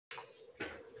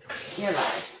You're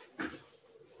live.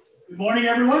 Good morning,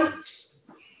 everyone.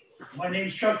 My name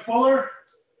is Chuck Fuller,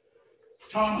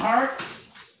 Tom Hart,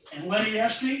 and Lenny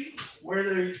Espy. We're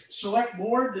the select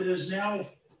board that is now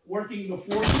working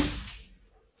before you.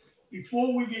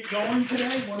 Before we get going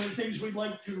today, one of the things we'd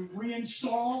like to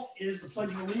reinstall is the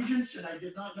Pledge of Allegiance, and I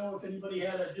did not know if anybody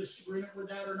had a disagreement with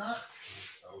that or not.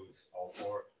 I was all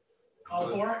for it. All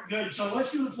for it? Good. So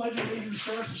let's do the Pledge of Allegiance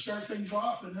first to start things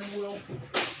off, and then we'll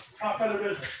talk other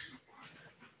business.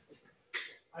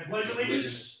 I pledge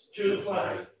allegiance to the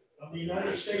flag of the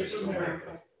United States of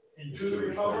America and to the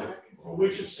republic for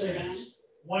which it stands,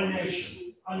 one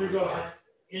nation, under God,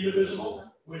 indivisible,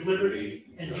 with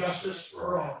liberty and justice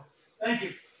for all. Thank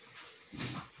you.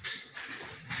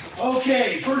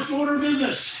 Okay, first order of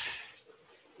business.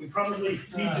 We probably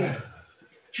need to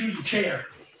choose a chair.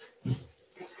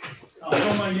 I'll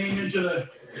throw my name into the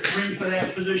ring for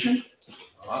that position.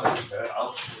 I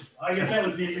guess that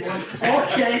was the easy one.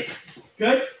 Okay,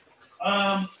 good.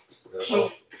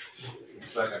 So,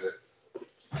 Second it.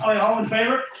 all in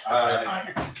favor?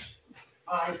 Aye.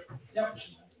 Aye. Yep.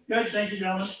 Good. Thank you,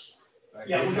 gentlemen. Thank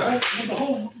Yeah, you. with the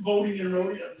whole voting and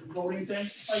voting thing,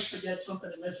 if I forget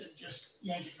something and miss it, just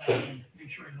yank it back in. Make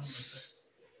sure I don't miss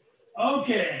it.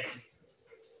 Okay.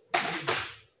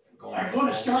 I'm going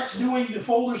to start doing the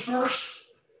folders first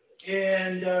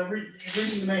and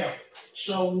reading the mail.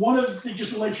 So one of the things,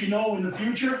 just to let you know, in the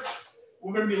future,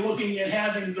 we're going to be looking at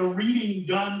having the reading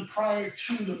done prior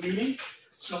to the meeting,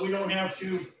 so we don't have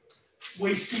to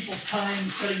waste people's time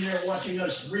sitting there watching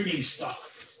us reading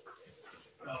stuff.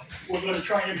 We're going to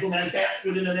try and implement that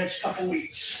within the next couple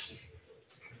weeks.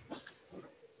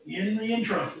 In the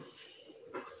intro,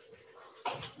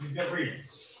 we've got reading.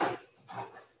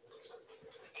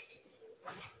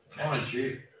 Morning,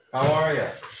 Chief. How are you?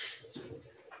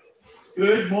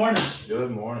 Good morning.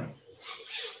 Good morning.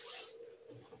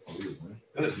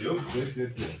 Good, you?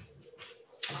 Good.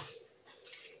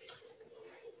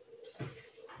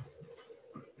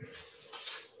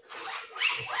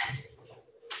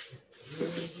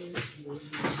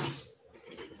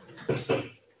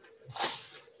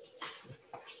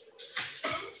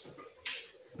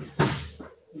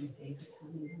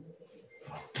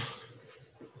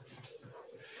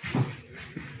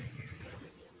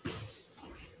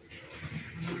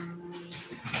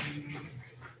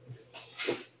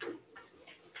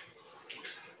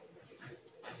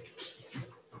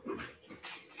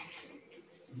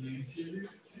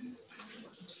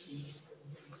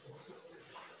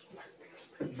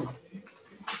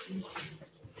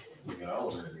 We got all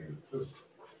of it here, too.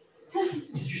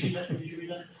 Did you see that? Did you read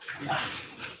that? Yeah.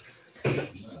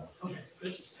 Okay,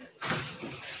 good.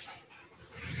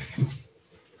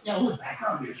 Yeah, a little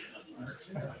background music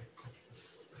doesn't matter.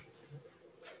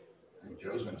 I think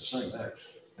Joe's gonna sing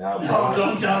next. No,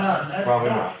 don't. Probably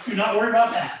not. Do not worry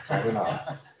about that. Probably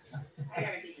not. I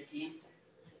gotta be the dancer.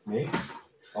 Me?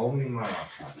 Only in my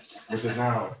lifetime, which is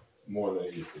now more than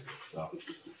it used to be, so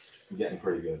I'm getting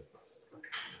pretty good.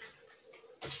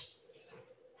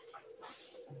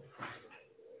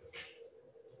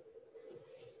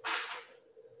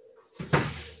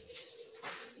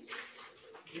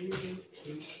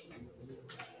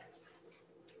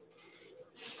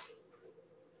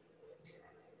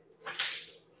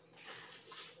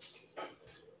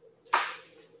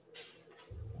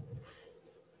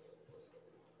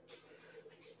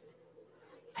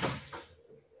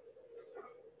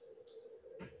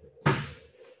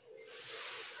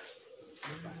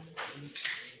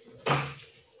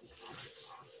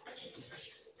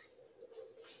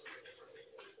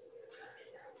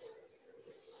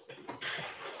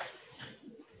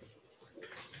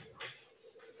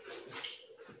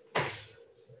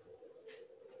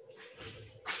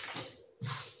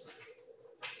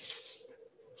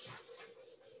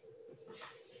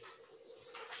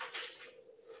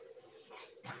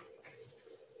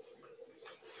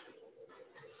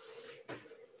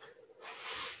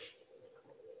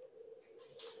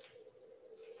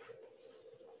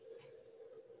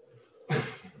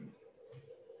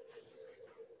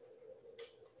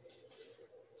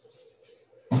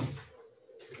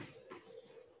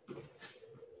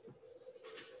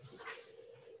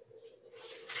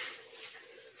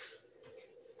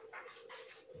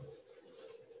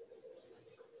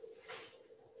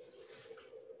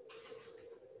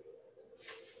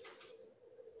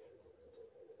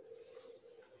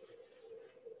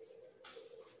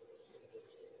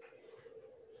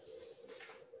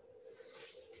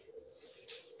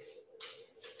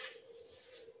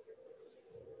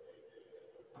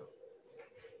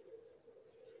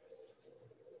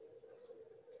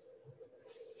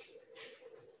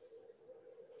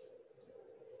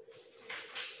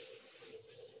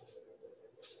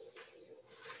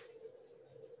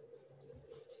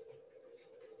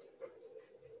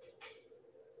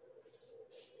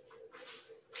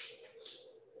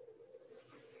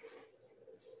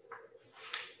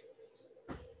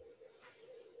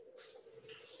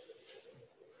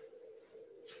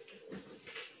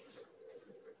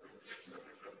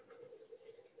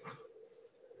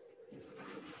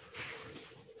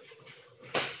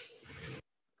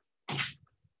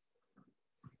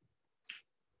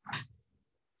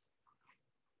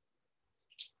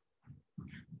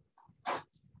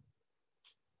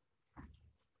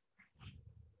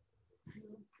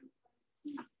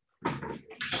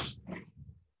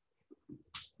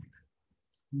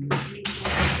 We're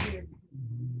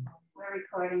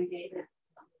recording, David.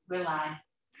 We're live.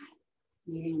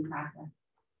 Meeting in process.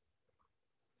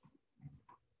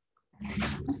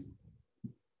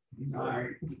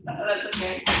 Sorry. No, that's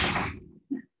okay.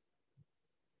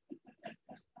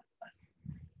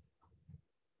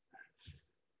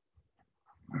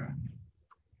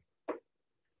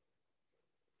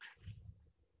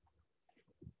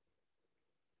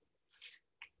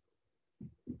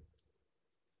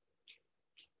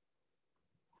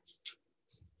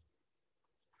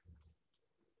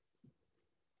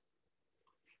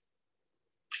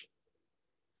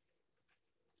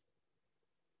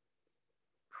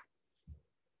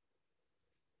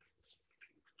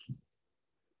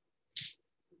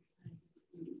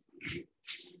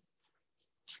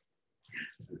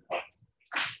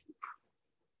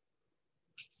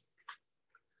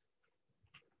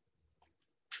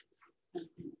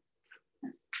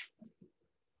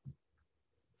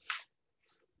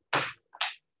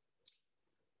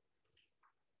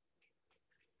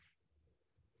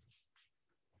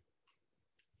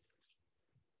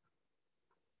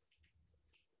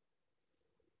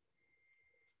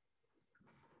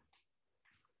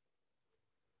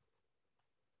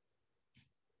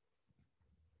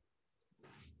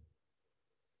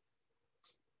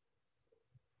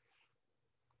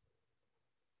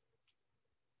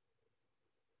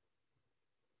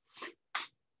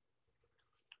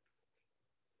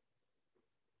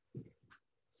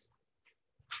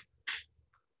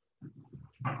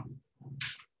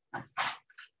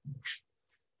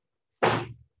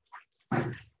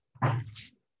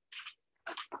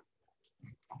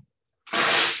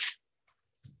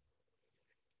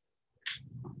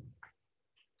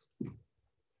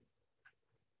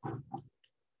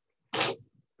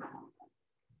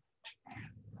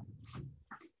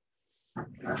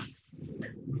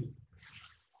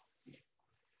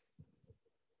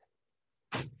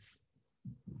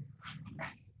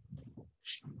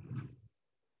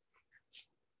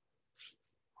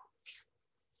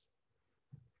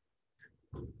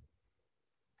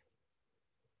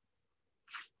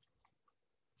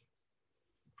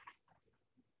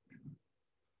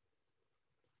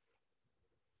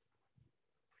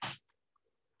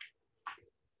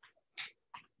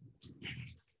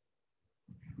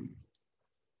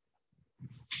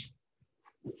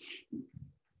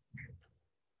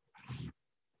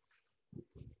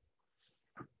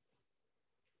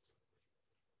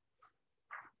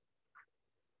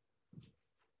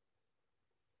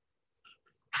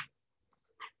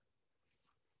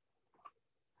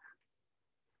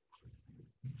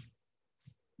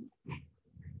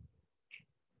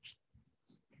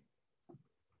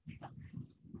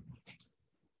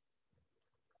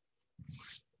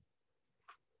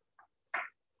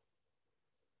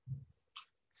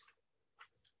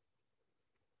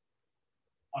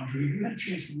 Audrey, have you had a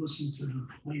chance to listen to the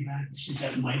playback, see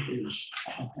that mic is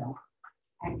helped out?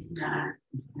 I did not.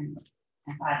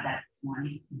 I thought that this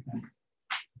morning. Okay.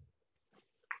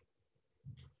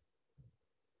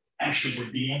 Actually,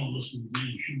 with Deanna listening to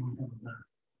me, she might have a better.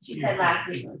 She said last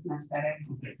week was much better.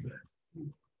 Okay, good.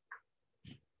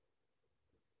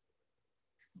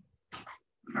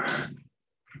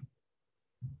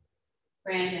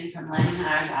 Brandon from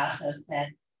Lenhars also said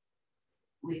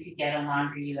we could get a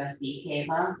longer USB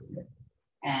cable,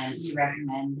 and he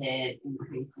recommended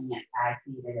increasing it 5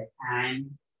 feet at a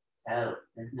time, so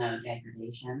there's no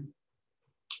degradation.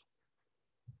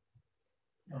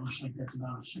 It looks like that's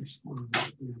about a 6-foot.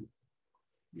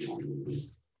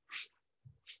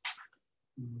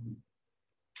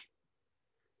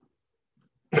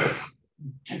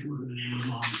 Take a look at the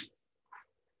Amazon.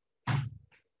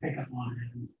 Pick up on it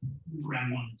and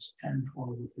grab one that's 10, 12,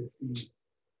 or 15.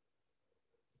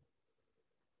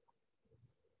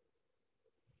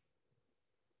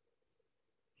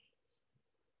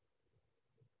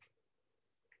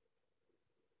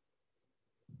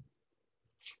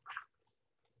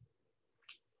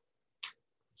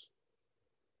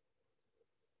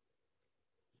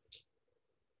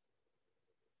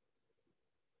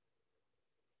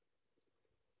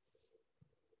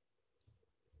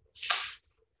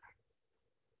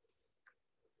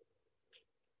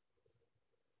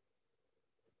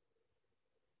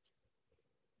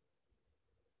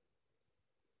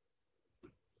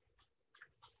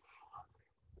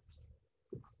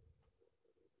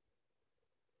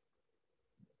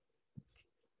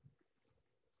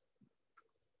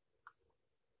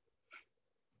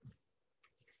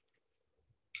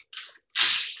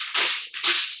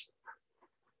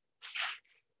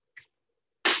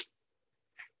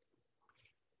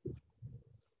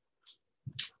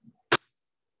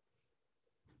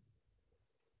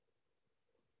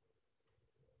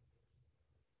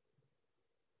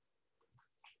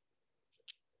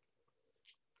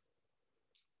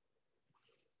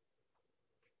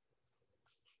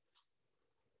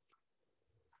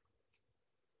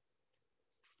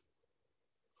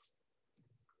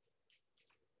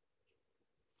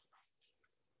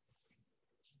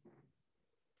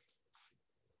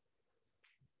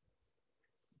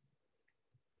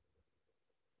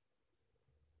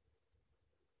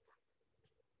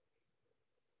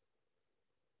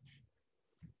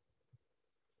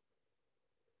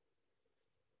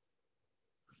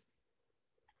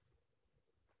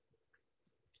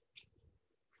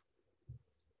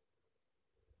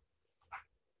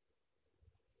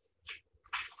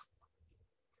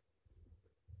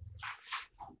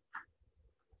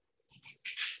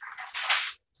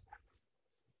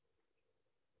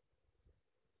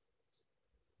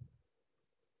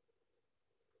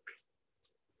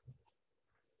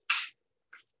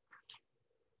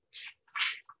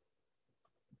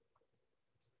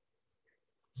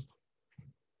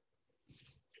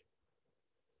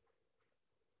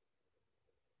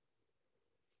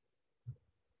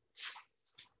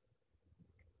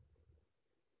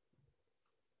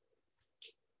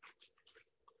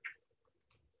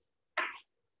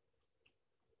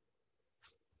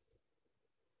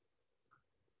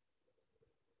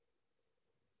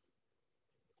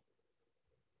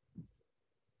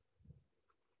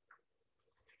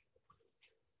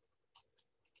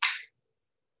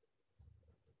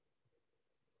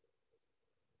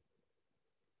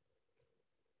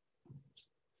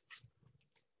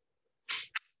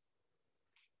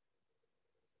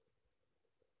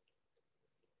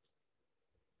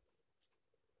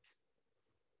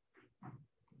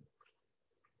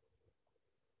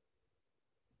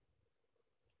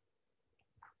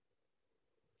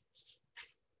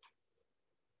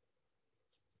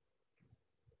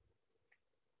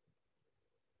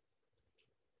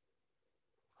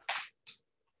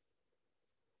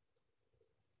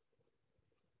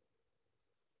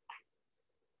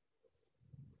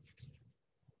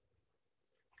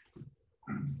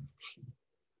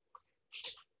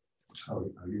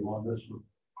 Are you on this with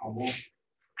Humboldt?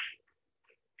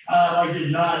 I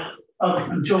did not,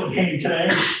 until it came today,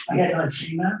 I had not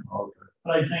seen that, Okay.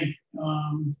 but I think,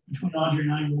 between Audrey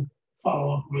and I will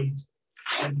follow up with,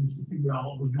 to figure out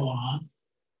what was going on.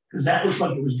 Cause that looks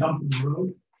like it was dumped in the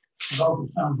road. It also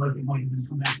sounds like it might have been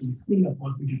come back and clean up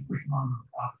once we just pushed it on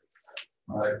the top.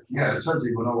 Right, yeah, it says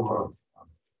he went over up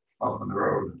on the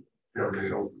road,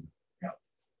 tailgate open. Yep.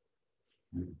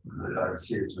 I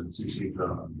see it's been CC'd, you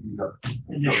got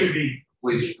And there should be,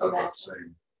 police stuff up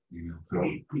saying, you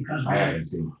know. because I haven't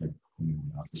seen it.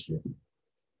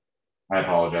 I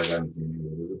apologize, I haven't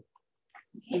seen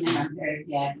it. Came in on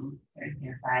Thursday, I think Thursday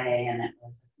or Friday, and it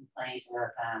was a complaint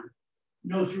of,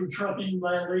 no through trucking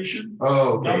violation.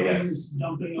 Oh, okay, Dumping, yes.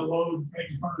 dumping a load right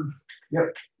in front of.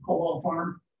 Yep. Cobalt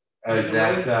Farm. Is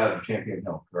that Champion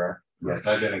Hill, correct? Yes,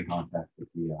 I've been in contact with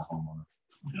the homeowner.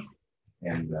 Yep.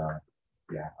 And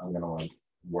yeah, I'm gonna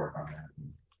work on that.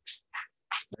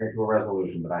 Bring to a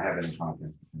resolution, but I have been in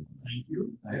contact with him. Thank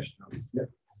you. Nice. Yep.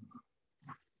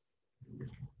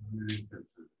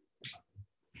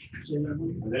 Say that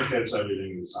one. I think that's everything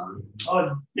you signed.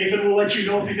 Oh, David will let you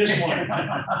know if you miss one.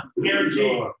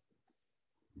 Guaranteed.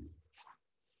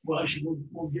 Well, actually,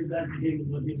 we'll give that to David,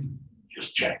 let him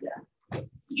just check that.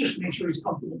 Just make sure he's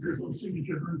comfortable because those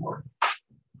signatures are important.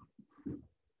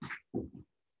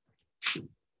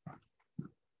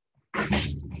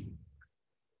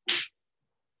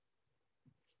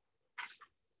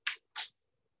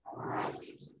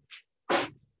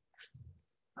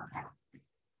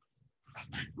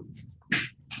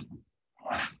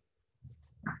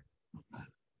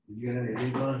 Did you get any of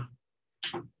these on?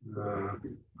 I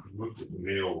looked at the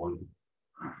mail one.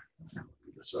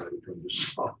 Decided to come to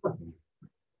stop.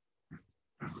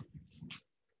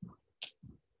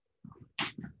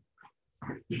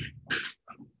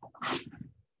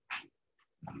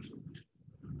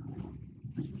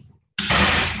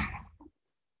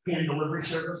 Hand delivery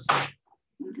service.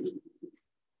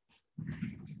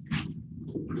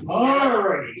 All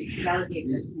righty, delegate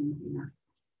those things, you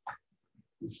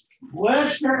know.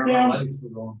 let's start down.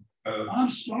 All I'm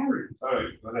sorry. right,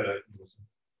 go ahead.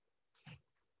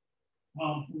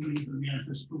 Well, we need the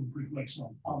manifest proof pretty quick,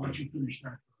 so I'll let you finish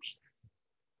that first.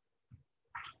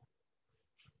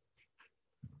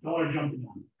 Don't want to jump in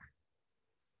on.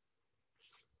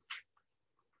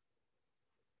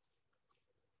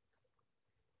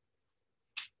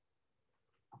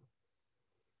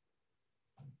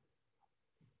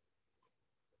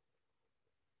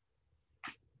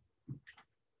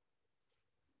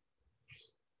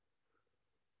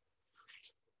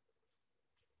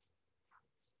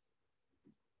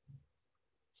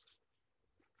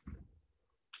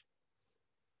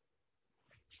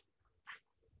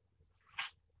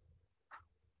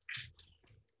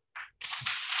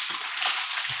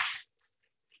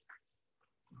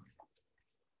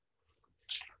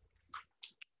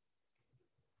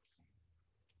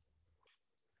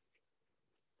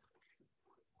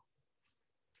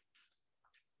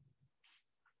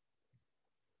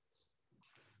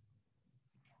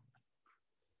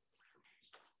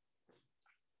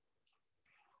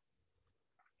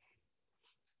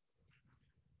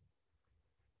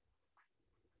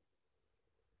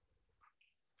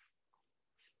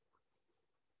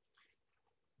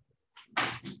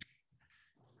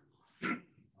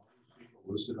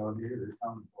 Listed on here, they're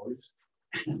town employees.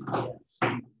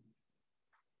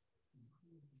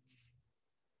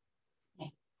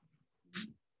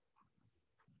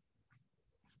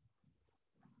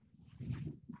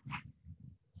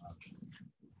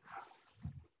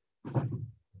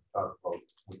 Talk about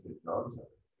what the jobs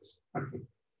are.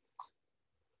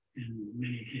 In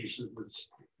many cases, it's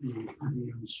the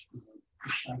premiums for the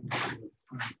percentage of the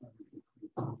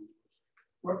firefighter.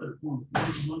 What the one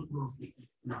month or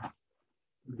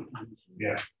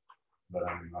Yeah, but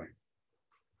I mean, like,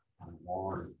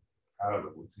 Warren, out of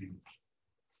it would seem.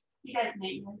 He does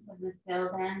maintenance of this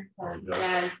building, so Oh, he does.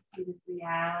 does 2 to 3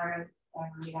 hours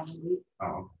every other week.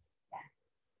 Oh,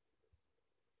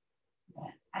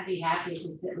 But I'd be happy to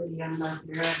sit with you and go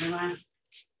through everyone.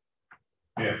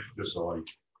 yeah, just so I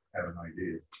have an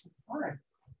idea. Or,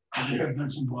 I think I've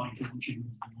done some block coaching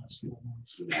in the last few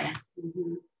months. yeah.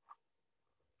 Mhm.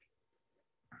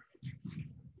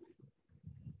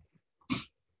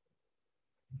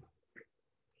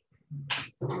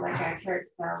 Like our church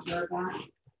bell goes on.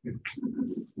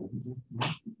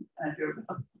 I do.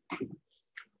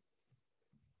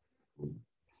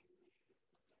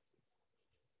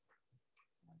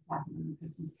 Happening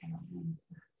Christmas carols.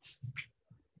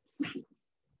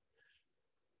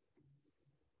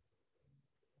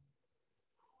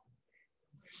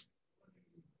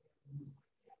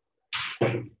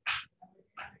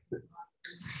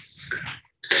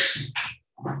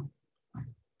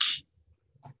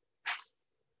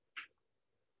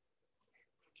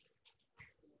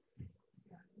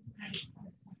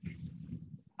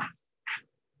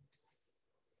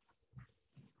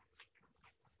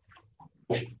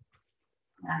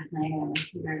 last night I was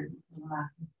here until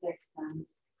after 6,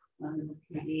 one of the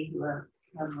PD whoever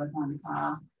was on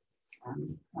call,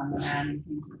 come around and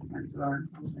came to the front door and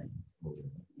told it.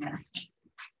 Yeah.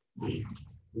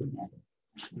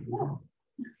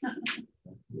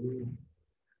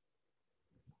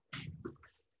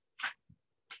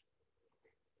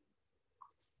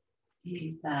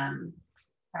 He's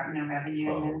Department of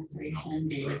Revenue Administration.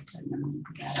 They was putting them into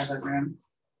that other room.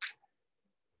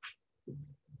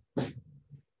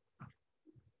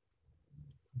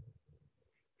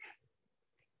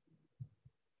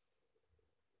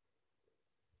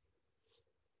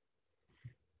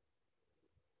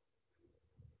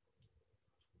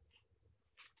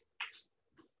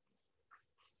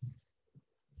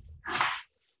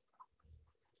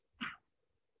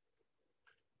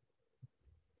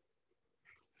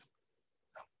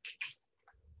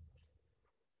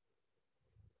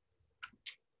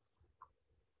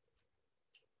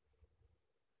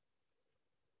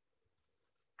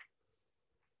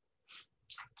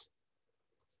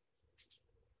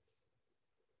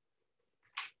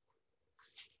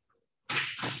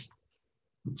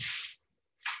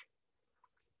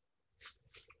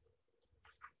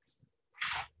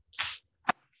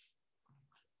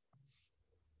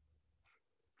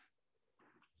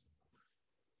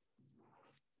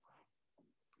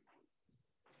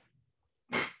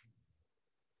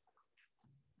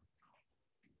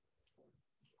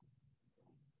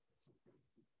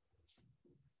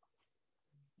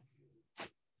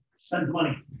 Spend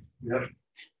money. Yep.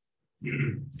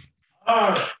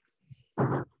 All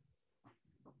right.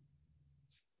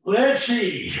 Let's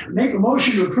see, make a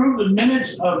motion to approve the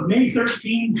minutes of May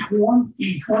 13,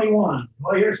 2021. Do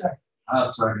I hear a second?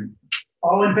 Second.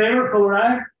 All in favor, Fuller,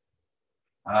 aye?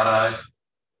 Aye.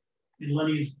 And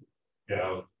Lenny's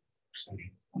Yeah.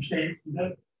 abstaining. Okay.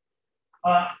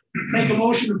 Make a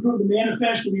motion to approve the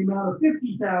manifest in the amount of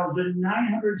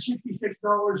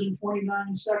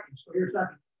 $50,966.29. Do I hear a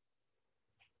second?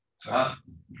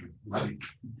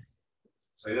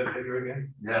 Say that figure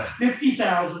again? Yeah.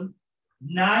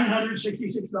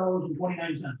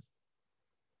 $50,966.29.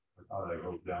 I thought I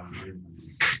wrote down here.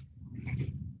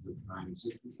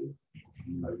 966.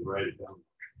 I write it down.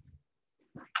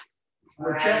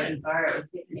 We're checking.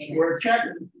 It's worth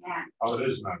checking. Yeah. Oh, it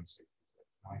is 966.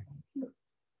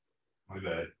 My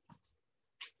bad.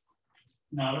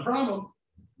 Not a problem.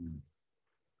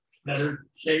 Better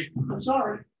safe than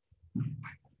sorry.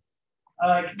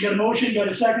 Got a motion, got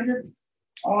a seconded?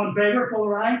 All in favor,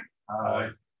 Fuller, aye? Aye.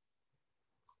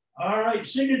 All right,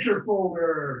 signature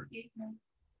folder. Excuse me.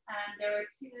 There were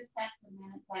 2 sets of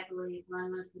minutes, I believe.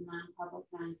 One was the non-public,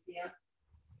 non-sealed.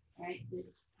 Right?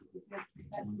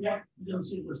 Yeah, didn't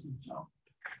see it listed, so.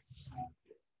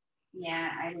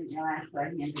 Yeah, I didn't realize I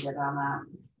handed it all out.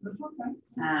 That's okay.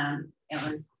 It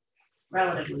was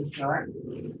relatively short.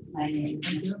 My name.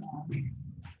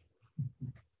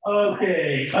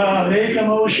 Okay, make a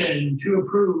motion to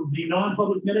approve the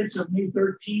non-public minutes of May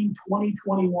 13,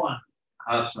 2021.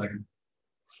 Second.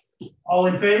 All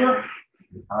in favor?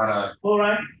 Aye. All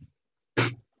right.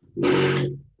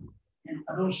 And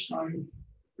are those signed?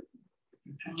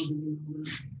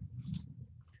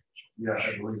 Yeah,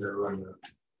 I believe they're running that.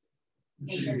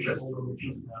 Signature folder, which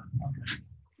is, okay,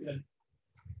 good.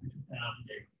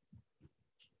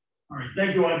 All right,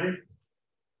 thank you, Audrey.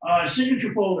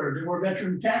 Signature folder, there were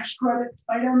veteran tax credit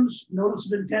items, notice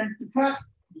of intent to cut,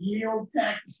 yield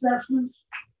tax assessments,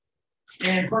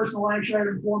 and personal action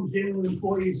item forms dealing with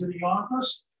employees in the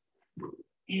office.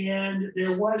 And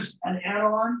there was an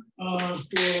add-on for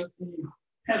the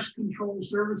pest control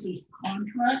services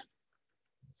contract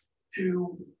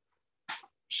to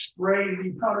spray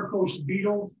the powder coast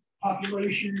beetle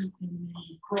population in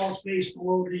the crawl space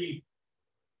below the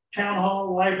town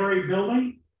hall library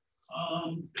building.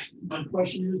 My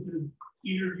question is, do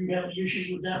either of you have any issues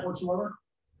with that whatsoever?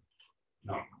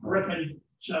 No. Recommend.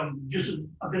 So just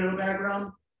a bit of a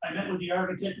background. I met with the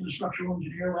architect and the structural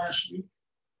engineer last week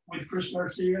with Chris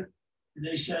Garcia, and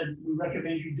they said, we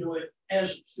recommend you do it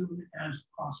as soon as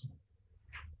possible.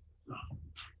 So,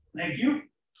 thank you.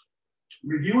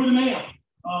 Review of the mail.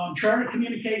 Charter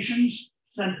Communications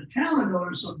sent the town a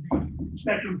notice of the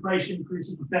spectrum price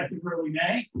increases effective early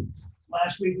May.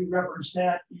 Last week we referenced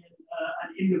that in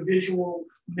an individual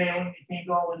mailing. It came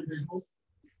to all individuals.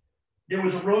 There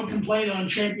was a road complaint on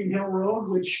Champion Hill Road,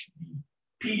 which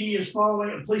the PD is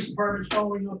following, the police department is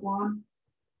following up on,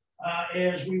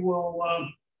 as we will,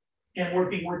 and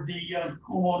working with the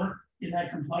homeowner in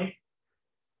that complaint.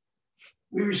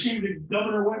 We received the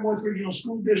Governor Wentworth Regional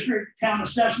School District town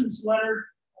assessments letter,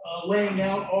 laying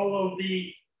out all of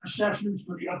the assessments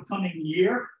for the upcoming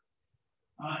year.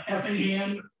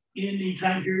 Effingham in the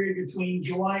time period between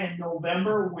July and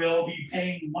November will be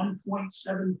paying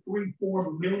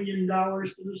 $1.734 million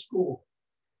to the school.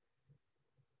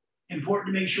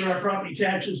 Important to make sure our property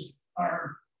taxes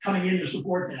are coming in to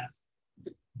support that.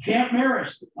 Camp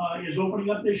Marist is opening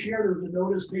up this year. There was a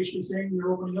notice basically saying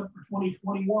they're opening up for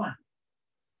 2021.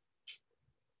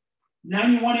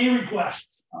 91A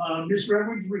requests. Ms.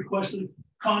 Redwood requested a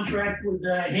contract with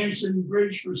Hanson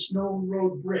Bridge for Snow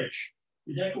Road Bridge.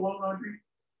 Did that go out, Audrey?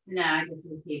 No, I just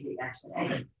received it yesterday.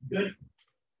 Okay, good.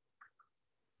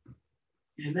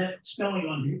 And that spelling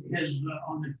on his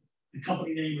the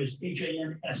company name is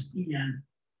Hansen.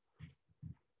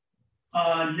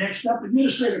 Next up,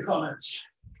 administrator comments.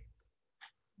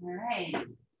 All right.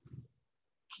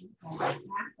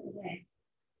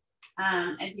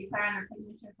 As you saw in the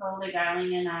signature folder,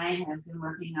 Darlene and I have been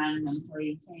working on an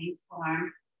employee change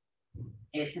form.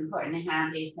 It's important to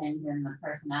have these things in the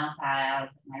personnel files.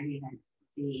 It might even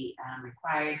be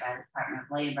required by the Department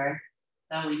of Labor,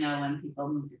 so we know when people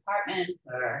move departments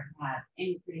or have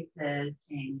increases,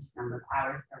 change number of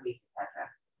hours per week, etc.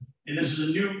 And this is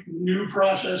a new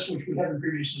process which we haven't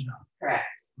previously done.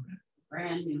 Correct. Okay.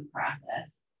 Brand new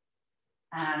process.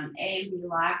 A&B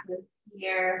Lock was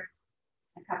here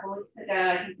a couple weeks ago.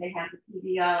 I think they have the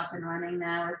PD all up and running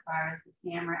now as far as the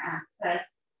camera access.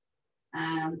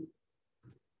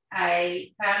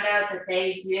 I found out that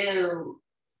they do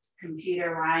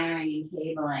computer wiring and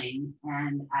cabling,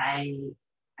 and I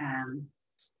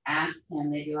asked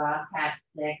him, they do all Cat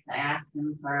 6. I asked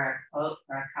him for a quote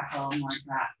for a couple more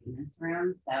drops in this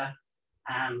room, so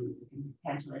we can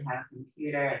potentially have a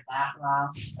computer at that wall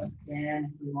hooked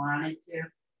in if we wanted to,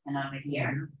 and over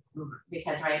here,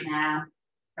 because right now,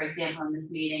 for example, in this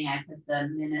meeting, I put the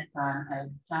minutes on a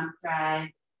jump drive,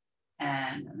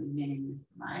 and I'm meeting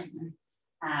Mr. Meisner,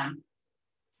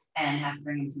 and have to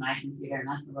bring them to my computer, and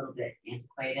that's a little bit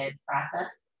antiquated process.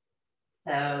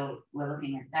 So we're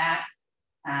looking at that.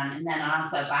 And then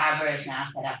also Barbara is now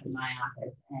set up in my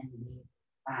office, and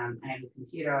I have a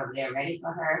computer over there ready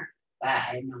for her, but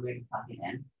I have nowhere to plug it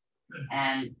in.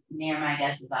 And near my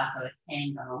desk is also a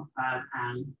tangle of,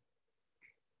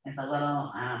 there's a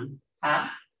little hub,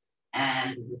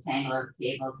 and there's a tangle of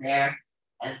cables there,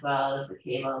 as well as the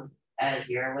cables, as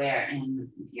you're aware, in the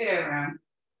computer room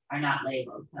are not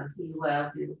labeled. So he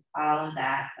will do all of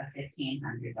that for $1,500.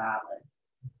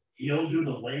 He'll do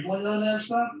the labeling on that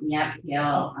stuff? Yep,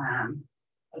 he'll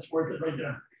that's worth it right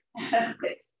there.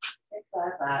 fix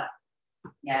that up.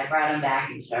 Yeah, I brought him back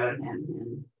and showed him.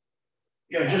 And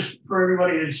yeah, just for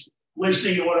everybody that's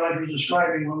listening to what I was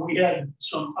describing, when we had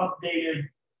some updated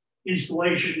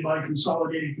installation by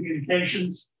Consolidated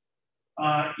Communications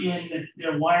in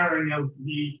their wiring of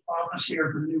the office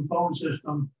here for the new phone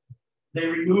system, they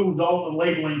removed all the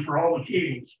labeling for all the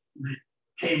cables that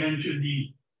came into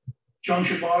the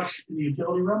junction box in the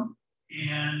utility room.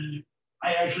 And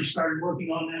I actually started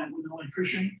working on that with an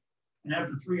electrician. And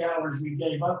after 3 hours, we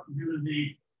gave up due to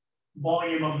the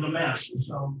volume of the mess.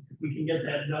 So if we can get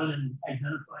that done and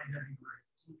identified, that'd be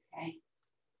great.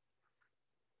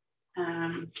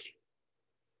 Okay.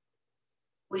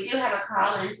 We do have a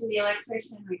call into the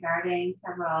electrician regarding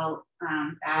several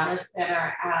ballasts that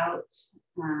are out.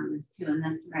 There's 2 in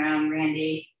this room.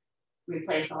 Randy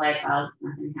replaced the light bulbs,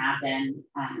 nothing happened.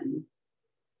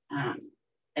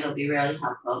 It'll be really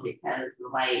helpful because the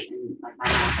light in like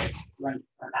my office blinked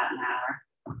for about an hour.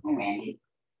 Hi, Randy.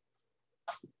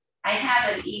 I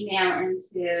have an email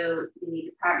into the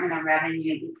Department of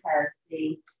Revenue because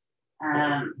the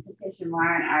petition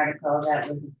warrant article that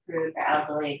was approved for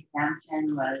elderly exemption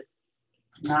was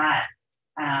not,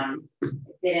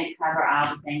 it didn't cover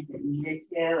all the things it needed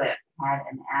to. It had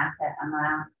an asset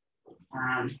amount,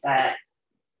 but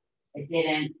it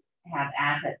didn't have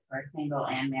assets for single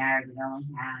and married. It only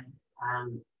had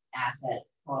assets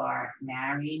for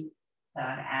married. So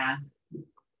I've asked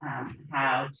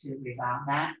how to resolve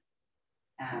that.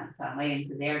 So I'm waiting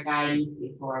for their guidance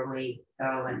before we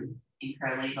go and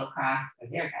incur legal costs for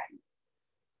their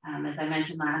guidance. As I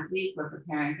mentioned last week, we're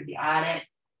preparing for the audit.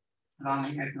 I've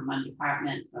only heard from one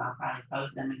department, so I'll probably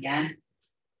post them again.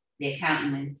 The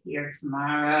accountant is here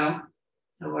tomorrow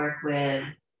to work with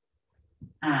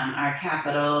our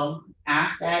capital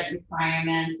asset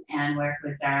requirements and work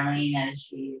with Darlene as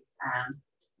she's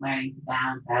learning to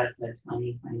balance out so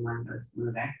 2021 goes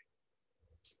smoother.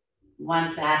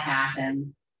 Once that happens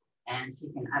and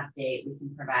she can update, we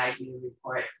can provide you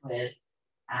reports with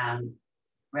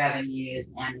revenues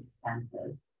and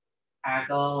expenses. Our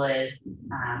goal is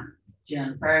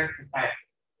June 1st to start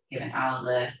giving all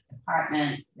the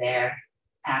departments their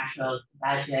actual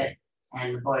budget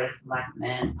and the Board of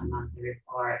Selectmen a monthly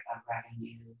report of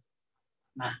revenues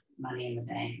money in the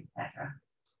bank, etc.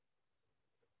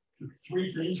 Took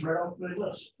 3 things right off my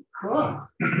list. Cool.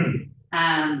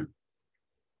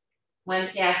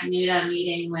 Wednesday afternoon, I'm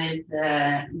meeting with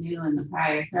the new and the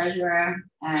prior treasurer,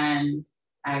 and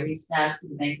I reached out to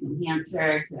the Bank of New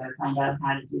Hampshire to find out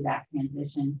how to do that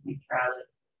transition, make sure all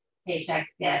the paychecks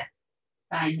get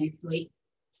signed next week.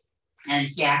 And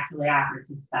she actually offered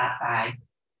to stop by.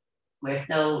 We're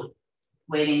still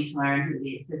waiting to learn who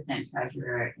the assistant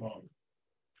treasurer is.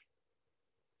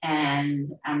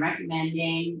 And I'm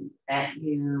recommending that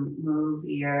you move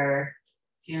your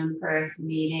June 1st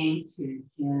meeting to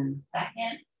June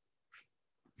 2nd.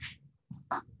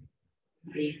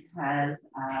 Because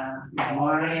of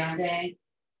Memorial Day.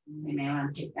 You may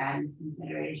want to take that into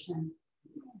consideration.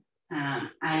 I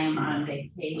am on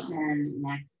vacation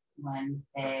next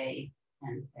Wednesday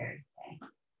and Thursday.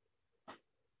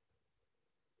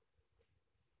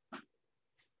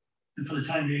 And for the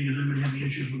time being, does anybody have any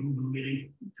issues with moving the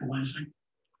meeting to Wednesday?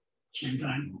 Same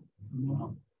time?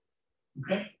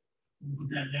 Okay, we'll put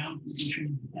that down. We can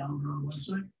change the calendar on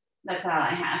Wednesday. That's all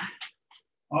I have.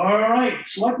 All right,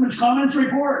 selectmen's comments,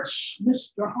 reports.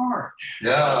 Mr. Hart.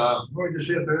 Yeah, we're just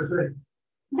here Thursday.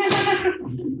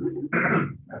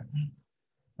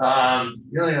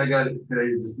 The only thing I got today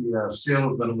is the seal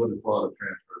has been with the Florida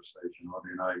transfer station.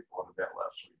 Audrey and I ordered that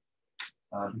last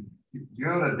week. Do you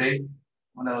have a date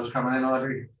when that was coming in,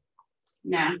 Audrey?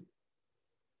 No.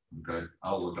 Okay,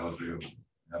 I'll look out for you.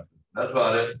 Yeah, that's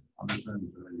about it. I'm just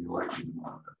saying for the election.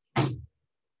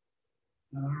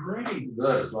 All righty.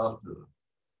 Good, it's off to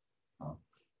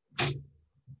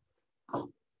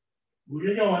Where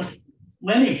you going?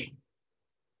 Lenny.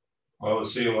 Well, the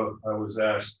seal, I was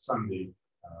asked Sunday,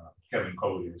 Kevin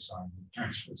Cody assigned the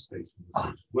transfer station.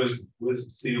 Where's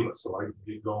the sealer, so I can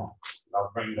get going?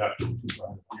 I'll bring it up.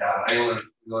 yeah, I ordered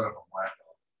from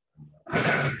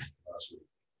last week.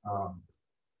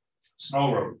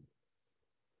 Snow Road.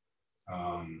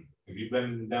 Have you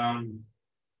been down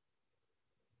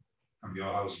from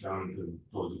your house down to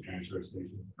towards the transfer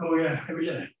station? Oh, yeah, every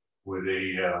day. Where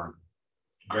they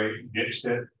great ditched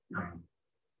it.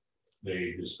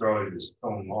 They destroyed the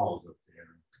stone walls up there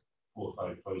in 4 or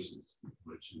 5 places,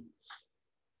 which is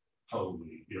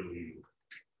totally illegal.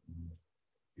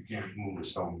 You can't move a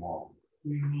stone wall.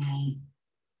 We will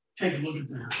take a look at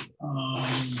that.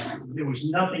 There was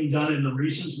nothing done in the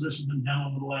recent, so this has been done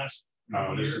over the last.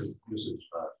 No, this is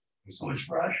So it's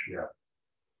fresh? Yeah.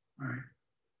 All right.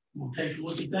 We'll take a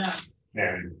look at that.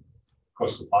 And of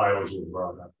course the piles were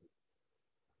brought up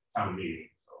at town meeting.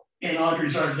 And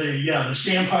Audrey's already, the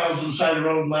sand piles on the side of the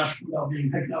road last without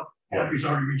being picked up. Yeah. Audrey's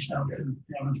already reached out to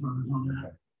Kevin's brothers on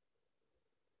that.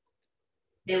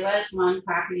 There was one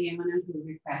property owner who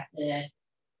requested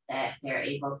that they're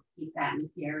able to keep that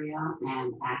material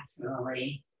and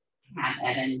actually have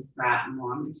Evans brought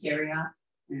more material.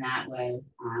 And that was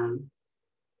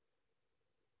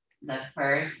the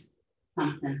first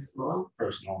something school.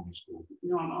 First normal school.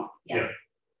 Normal, yeah.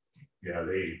 Yeah,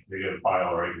 they got a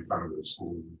pile right in front of the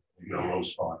school. They got a low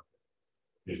spot.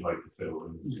 They'd like to fill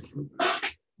in.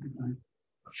 Okay.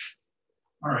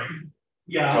 All right.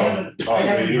 Yeah, I Are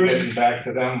haven't you really. getting back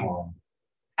to them or?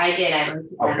 I did, I wrote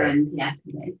to Okay. Evans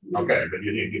yesterday. Okay, but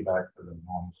you didn't get back to the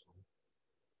normal school.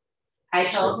 I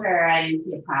told her I didn't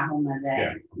see a problem with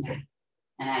it. Yeah.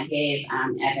 And I gave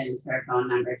Evans her phone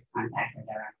number to contact her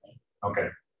directly. Okay.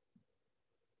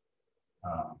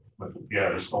 But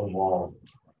yeah, the stone wall.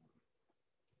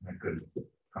 That could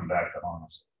come back to haunt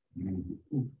us. We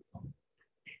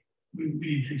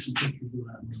need to take some pictures of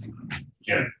that.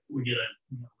 Yeah. We get it.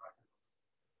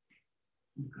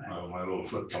 Okay. My little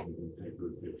flip phone can take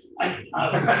good pictures.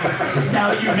 Now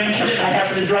that you mentioned it, I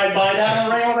happen to drive by that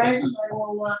on railways, and I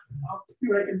will, I'll see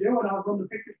what I can do, and I'll run the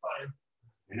pictures by you.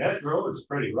 And that road is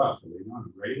pretty rough. Are they going to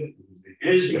grade it?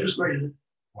 It is just graded.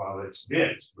 Well, it's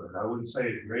ditched, but I wouldn't say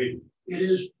it's graded. It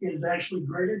is actually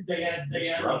graded. They had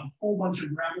It's a rough. whole bunch of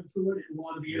gravel to it in a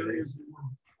lot of the areas that were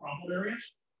problem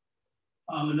areas.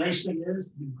 The nice thing is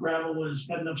the gravel has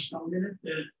got enough stone in it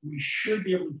that we should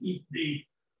be able to keep the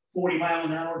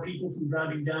 40-mile-an-hour people from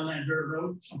driving down that dirt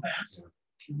road so fast.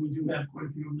 Yeah. We do have quite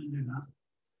a few of them that do that.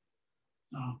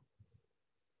 So.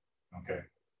 Okay.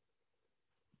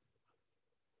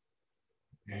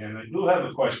 And I do have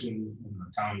a question in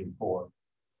the town report.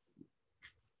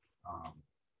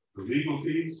 The legal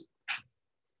fees.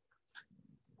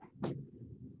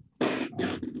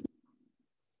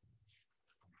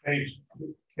 Page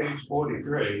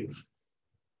 43.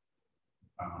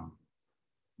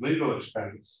 Legal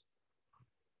expense.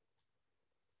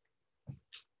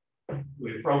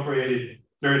 We appropriated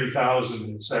 30,000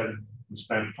 and said we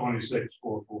spent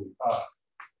 26,445.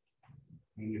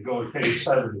 When you go to page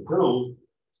 72,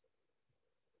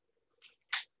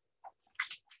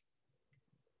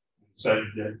 it said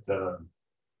that the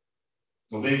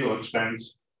legal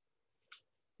expense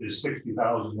is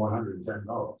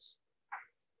 $60,110.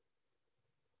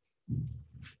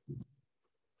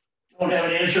 Don't have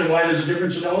an answer why there's a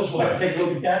difference in those. We'll have to take a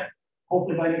look at that,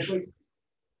 hopefully by next week.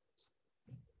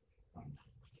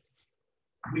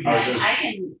 We I got- just-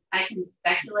 I can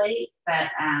speculate,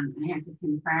 but I have to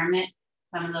confirm it.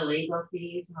 Some of the legal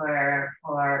fees were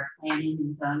for planning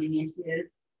and zoning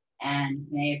issues and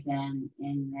may have been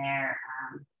in their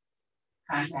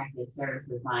contracted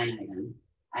services line item.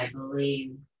 I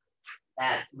believe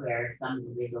that's where some of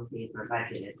the legal fees were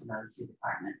budgeted for those two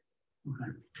departments.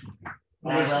 Okay.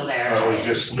 But I will I was verify.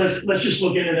 just, Let's just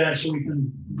look into that so we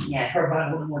can Yes. provide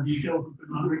a little more detail.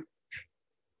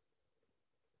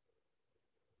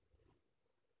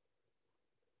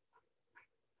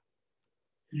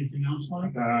 Anything else,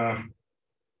 Mike?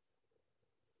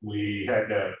 we had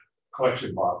that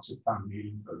collection box at town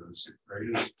meeting for the sixth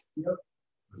graders. Yep.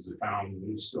 Does the town,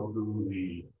 we still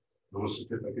do those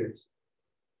certificates?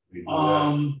 We do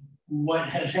that. What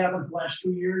has happened the last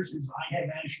 2 years is I have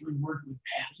actually worked with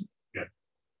Patty. Yeah.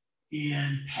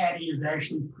 And Patty is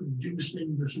actually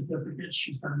producing the certificates.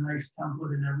 She's got a nice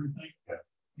template and everything.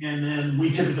 Yeah. And then we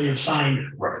typically have signed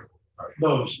Right.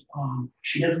 those.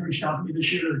 She hasn't reached out to me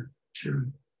this year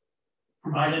to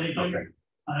provide anything. Okay.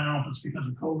 I don't know if it's because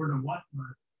of COVID or what,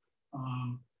 but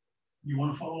you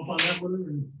want to follow up on that with her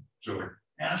and Sure.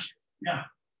 ask? Yeah.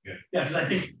 Yeah. Yeah, because I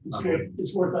think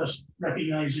it's worth us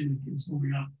recognizing the kids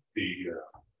moving up.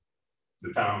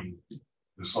 The town,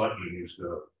 the selectmen used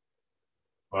to,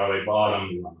 well, they bought them,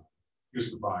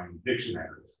 used to buy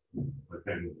dictionaries, but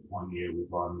then one year we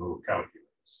bought them little calculators.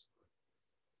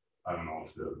 I don't know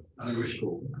if I think it's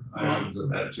cool. I haven't done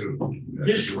that too.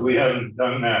 we haven't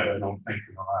done that, I don't think,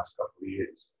 in the last couple of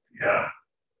years. Yeah.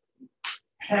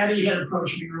 Patty had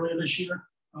approached me earlier this year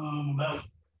about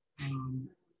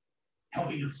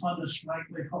helping to fund the swag,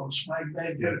 they call it swag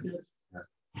bag. Yes.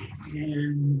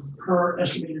 And her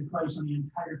estimated price on the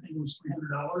entire thing was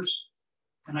 $300.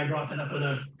 And I brought that up at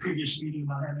a previous meeting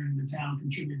about having the town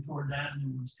contribute toward that, and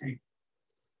it was taken.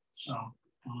 So,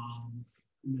 and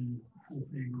then the whole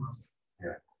thing was.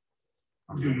 Yeah.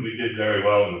 I mean, we did very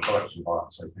well in the collection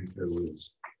box. I think there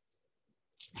was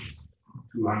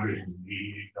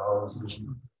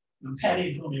 $288. And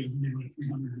Patty told me it was maybe like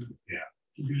 300. Yeah.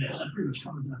 To do that, so that pretty much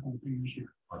covers that whole thing this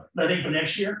year. Right. But I think for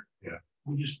next year. Yeah.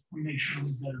 We make sure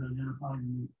we've got it identified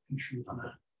and we contribute on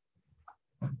that.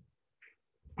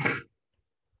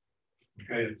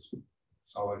 Okay, that's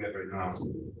all I get right now.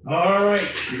 All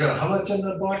right. You got how much in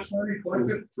that box, Marty?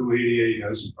 Collected? 288, I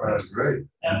was surprised. That's great.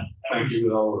 Yeah. Thank you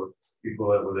to all the people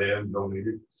that were there and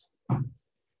donated. Thank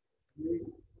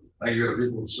you to the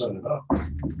people who set it up.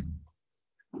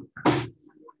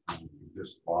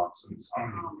 Just box and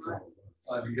sign.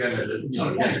 I'm getting it, you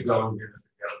know, get it going, get it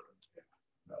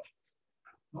together.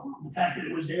 The fact that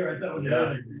it was there, I thought was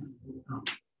Yeah.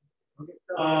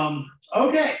 good.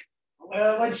 Okay,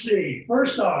 well, let's see.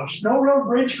 First off, Snow Road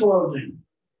Bridge closing.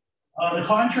 The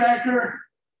contractor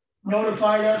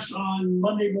notified us on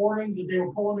Monday morning that they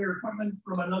were pulling their equipment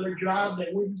from another job. They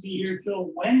wouldn't be here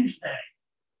till Wednesday.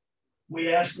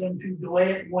 We asked them to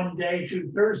delay it one day to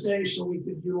Thursday so we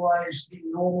could utilize the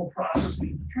normal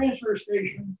processing at the transfer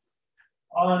station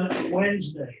on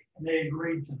Wednesday, and they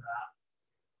agreed to that.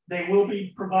 They will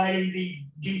be providing the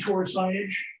detour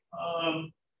signage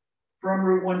from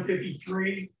Route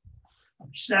 153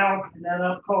 south and then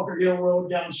up Coker Hill Road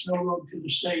down Snow Road to the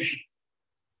station.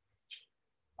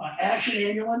 Action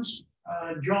Ambulance,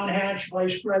 John Hatch,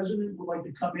 Vice President, would like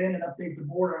to come in and update the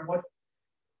board on what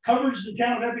coverage the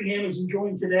town of Effingham is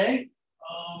enjoying today.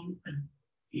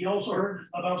 He also heard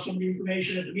about some of the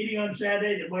information at the meeting on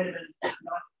Saturday that might have been not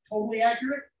totally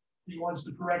accurate. He wants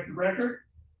to correct the record.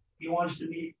 He wants to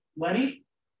meet Lenny.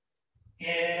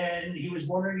 And he was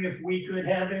wondering if we could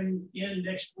have him in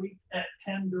next week at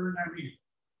 10 during our meeting.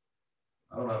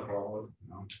 I don't have a problem with it.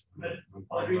 No, But no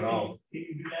problem at all. Can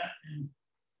you do that? And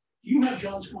you have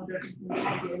John's contact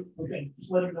information? Okay,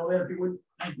 just let him know that if you would.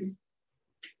 Thank you.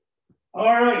 All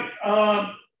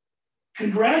right.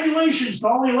 Congratulations to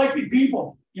all the elected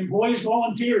people, employees,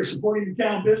 volunteers supporting the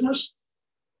town business.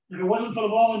 If it wasn't for the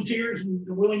volunteers and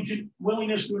the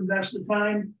willingness to invest the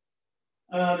time,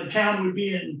 the town would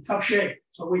be in tough shape.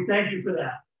 So we thank you for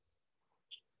that.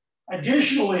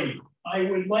 Additionally, I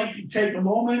would like to take a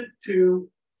moment to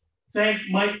thank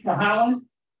Mike Cahalan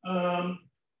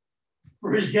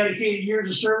for his dedicated years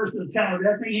of service to the town of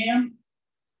Effingham.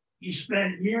 He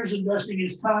spent years investing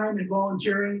his time and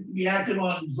volunteering to be active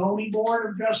on zoning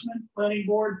board adjustment, planning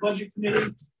board, budget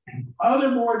committee,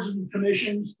 other boards and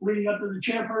commissions, leading up to the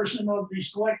chairperson of the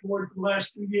select board for the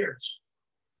last 2 years.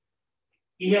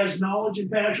 He has knowledge and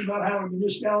passion about how a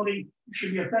municipality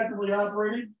should be effectively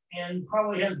operated, and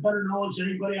probably has better knowledge than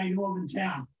anybody I know of in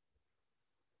town.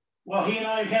 While he and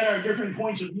I have had our different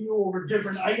points of view over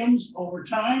different items over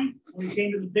time, when it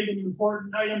came to the big and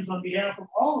important items on behalf of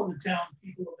all of the town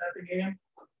people of Effingham,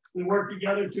 we worked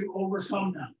together to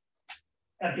overcome them.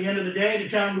 At the end of the day, the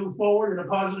town moved forward in a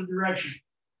positive direction.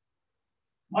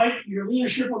 Mike, your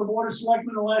leadership of the Board of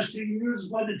Selectmen in the last 2 years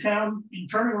has led the town in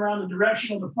turning around the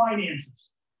direction of the finances.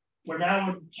 We're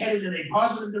now headed in a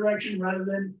positive direction rather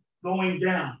than going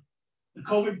down. The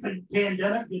COVID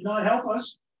pandemic did not help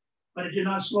us, but it did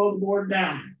not slow the board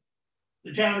down.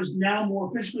 The town is now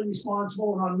more fiscally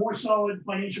responsible and on more solid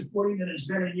financial footing than it's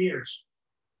been in years.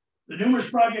 The numerous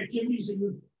project activities that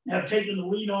you have taken the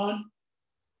lead on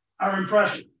are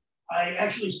impressive. I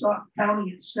actually stopped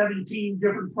counting at 17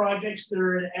 different projects that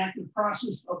are in an active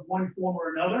process of one form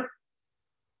or another.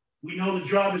 We know the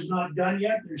job is not done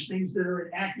yet. There's things that are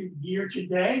in active gear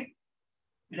today.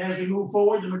 And as we move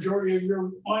forward, the majority of your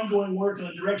ongoing work in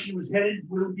the direction it was headed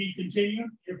will be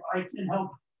continued if I can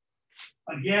help.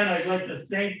 Again, I'd like to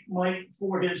thank Mike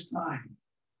for his time.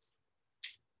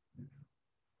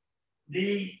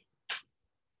 The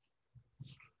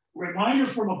reminder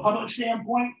from a public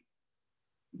standpoint,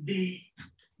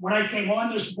 when I came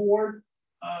on this board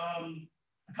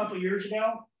a couple of years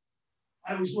ago,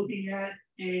 I was looking at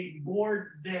a board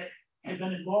that had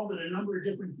been involved in a number of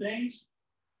different things.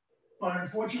 But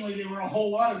unfortunately, there were a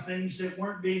whole lot of things that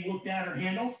weren't being looked at or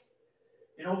handled.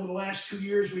 And over the last 2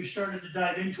 years, we've started to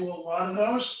dive into a lot of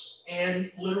those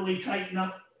and literally tighten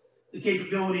up the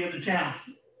capability of the town.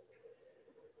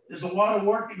 There's a lot of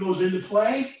work that goes into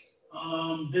play.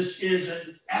 This is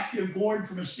an active board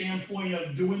from a standpoint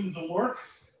of doing the work.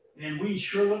 And we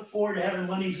sure look forward to having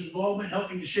Lenny's involvement,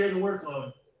 helping to share the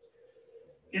workload.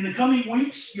 In the coming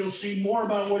weeks, you'll see more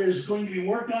about what is going to be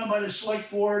worked on by the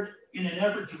select board in an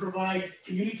effort to provide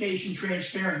communication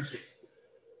transparency.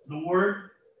 The word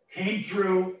came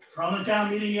through from the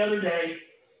town meeting the other day,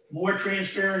 more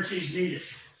transparency is needed.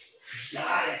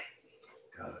 Got it.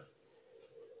 Got it.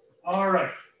 All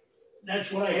right,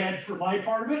 that's what I had for my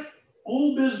part of it.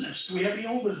 Old business, do we have any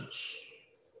old business?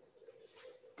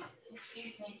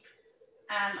 Excuse me.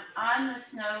 On the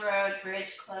Snow Road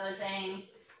Bridge closing,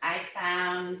 I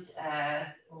found a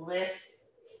list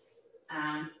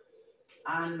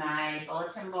on my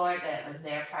bulletin board that was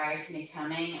there prior to me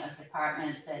coming of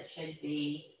departments that should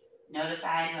be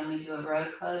notified when we do a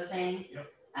road closing.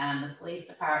 Yep. The police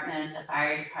department, the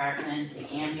fire department,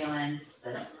 the ambulance,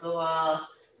 the school,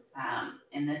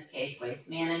 in this case, waste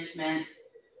management.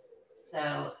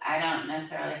 So I don't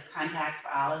necessarily have contacts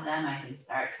for all of them. I can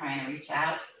start trying to reach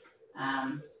out.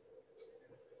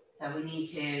 So we need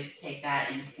to take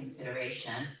that into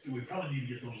consideration. And we probably need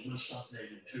to get those lists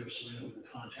updated too, so we know who the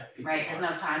contact people Right, there's are.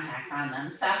 no contacts on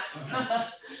them, so. Okay.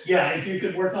 Yeah, if you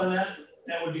could work on that,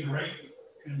 that would be great.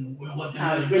 And we'll let them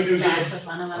know the good news. Dispatch was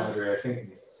one of them. Audrey, I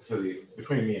think, so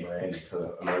between me and Randy, for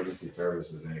the emergency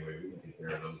services anyway, we can take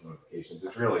care of those notifications.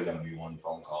 It's really gonna be one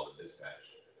phone call to dispatch.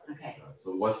 Okay.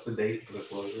 So what's the date for the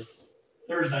closure?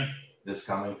 Thursday. This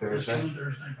coming This Thursday? coming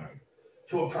Thursday. All right.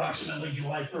 To approximately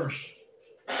July 1st.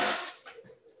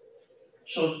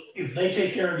 So if they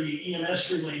take care of the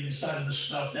EMS related side of the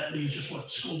stuff, that leaves just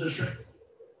what, school district?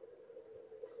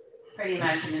 Pretty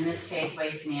much, and in this case,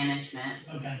 waste management.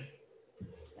 Okay.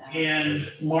 So.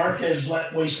 And Mark has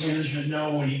let waste management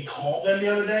know when he called them the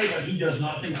other day, but he does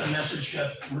not think the message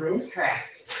got through.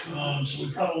 Correct. So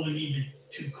we probably need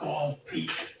to call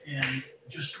Pete and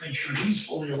just make sure he's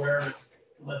fully aware of it,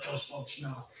 to let those folks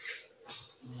know.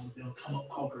 They'll come up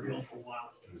Coker Hill for a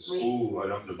while. The school,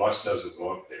 the bus doesn't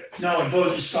go up there. No,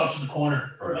 it stops in the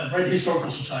corner, right at the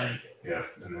Historical Society. Yeah,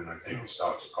 and then I think it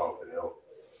stops at Coker Hill.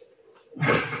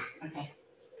 Okay.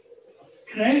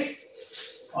 Okay,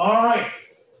 all right,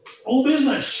 old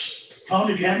business. Tom,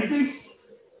 did you have anything?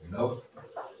 Nope.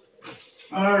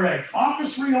 All right,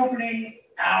 office reopening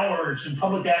hours and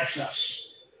public access.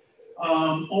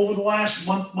 Over the last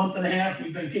month and a half,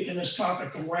 we've been kicking this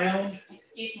topic around.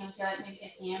 Excuse me, would you like me to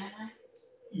get Deanna now?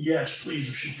 Yes, please,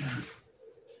 if she can.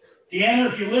 Deanna,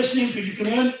 if you're listening, could you come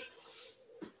in?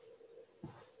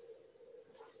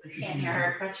 Can't hear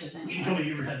her crutches She anymore. told me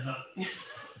you were heading up.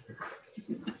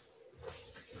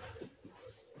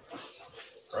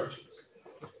 Right.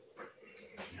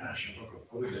 Gosh.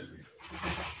 What did it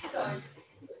Sorry.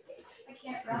 I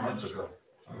can't run. months ago?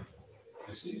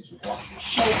 I see you.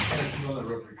 So, Another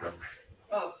road recovery.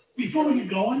 Oh, before we get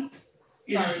going,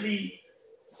 is Sorry.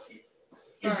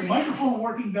 is the microphone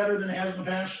working better than it has in the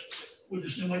past with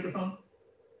this new microphone?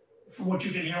 From what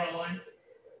you can hear online?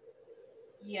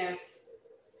 Yes.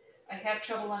 I have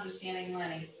trouble understanding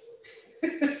Lenny.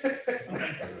 Okay.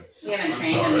 We haven't I'm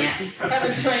trained him sorry. yet.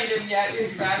 Haven't trained him yet,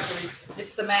 exactly.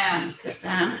 It's the mask.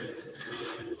 Um,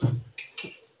 I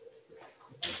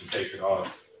can take it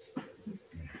off.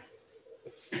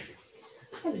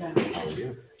 Hello. How are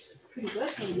you? Pretty good,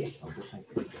 how are you?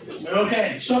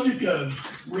 Okay, subject of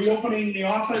reopening the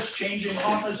office, changing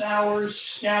office hours,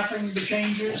 staffing the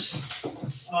changes.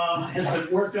 Has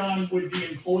been worked on with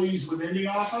the employees within the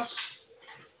office.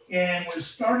 And was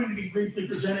starting to be briefly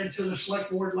presented to the select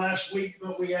board last week,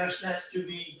 but we asked that to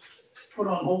be put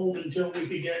on hold until we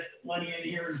could get Lenny in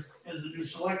here as the new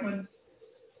selectman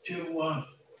to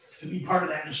be part of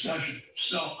that discussion.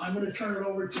 So I'm gonna turn it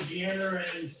over to Deanna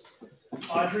and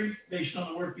Audrey, based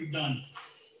on the work you've done.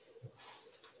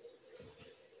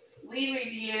 We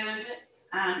reviewed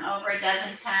over a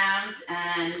dozen towns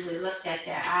and we looked at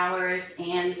their hours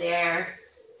and their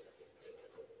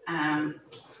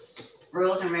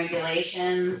rules and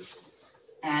regulations.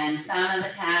 And some of the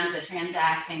towns are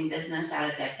transacting business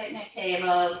out at their picnic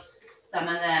tables. Some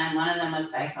of them, one of them was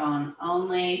by phone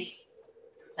only.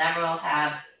 Several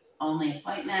have only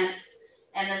appointments,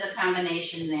 and there's a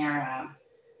combination thereof.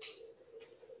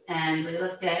 And we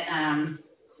looked at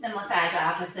similar size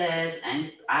offices and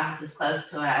offices close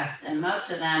to us, and most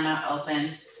of them are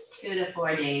open 2 to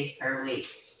 4 days per week.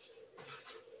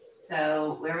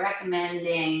 So we're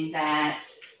recommending that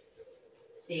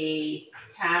the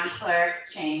town clerk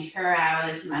change her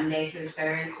hours Monday through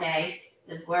Thursday.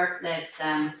 There's work that's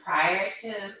done prior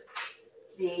to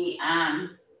the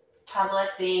public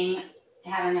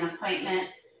having an appointment,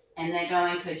 and they're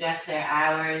going to adjust their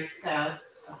hours so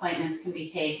appointments can be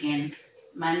taken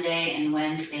Monday and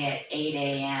Wednesday at 8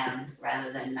 a.m.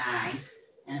 rather than 9.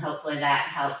 And hopefully that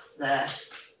helps the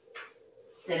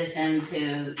citizens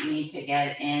who need to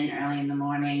get in early in the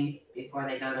morning before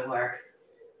they go to work.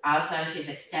 Also, she's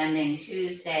extending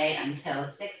Tuesday until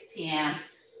 6 p.m.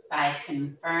 by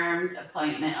confirmed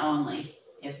appointment only.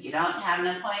 If you don't have an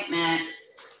appointment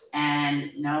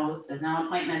and there's no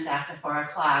appointments after 4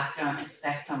 o'clock, don't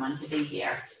expect someone to be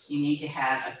here. You need to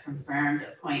have a confirmed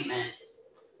appointment.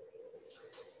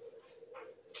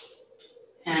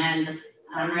 And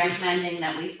I'm recommending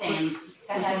that we stay in. Go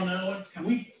Quick ahead. on that one, can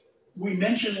we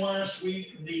mentioned last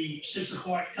week the 6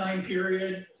 o'clock time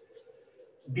period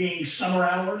being summer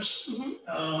hours.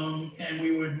 And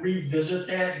we would revisit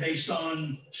that based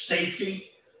on safety,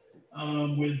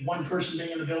 with one person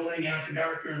being in the building after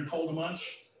dark during colder months.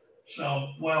 So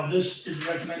while this is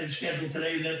recommended schedule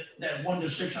today, that 1 to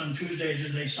 6 on Tuesdays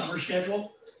is a summer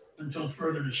schedule until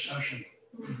further discussion,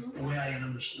 the way I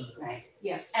understood it. Right.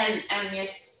 Yes. And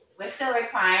we're still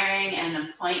requiring an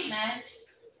appointment.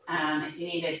 If you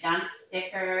need a dump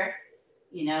sticker,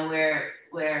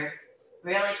 we're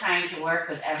really trying to work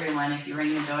with everyone. If you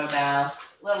ring the doorbell,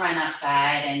 we'll run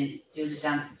outside and do the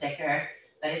dump sticker.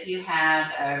 But if you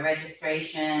have a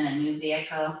registration, a new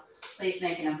vehicle, please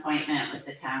make an appointment with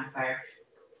the town clerk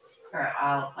for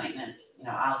all appointments,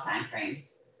 all time frames.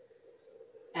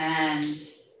 And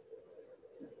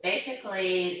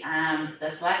basically,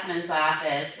 the selectman's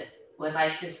office would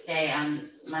like to stay on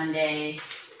Monday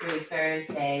through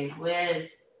Thursday with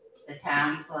the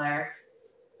town clerk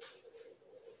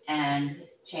and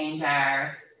change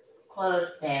our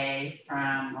close day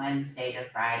from Wednesday to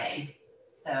Friday.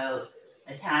 So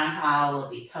the town hall will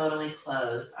be totally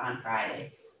closed on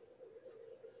Fridays.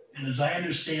 And as I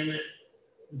understand it,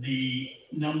 the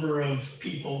number of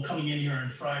people coming in here on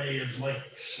Friday is like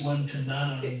slim to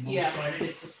none on most Yes, Fridays?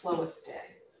 it's the slowest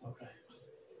day. Okay.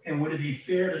 And would it be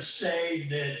fair to say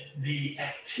that the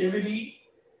activity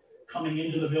coming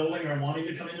into the building or wanting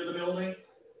to come into the building,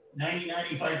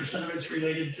 95% of it's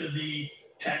related to the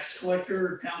tax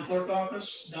collector, town clerk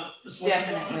office, not the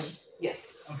selectman's office? Definitely,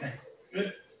 yes. Okay,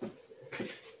 good.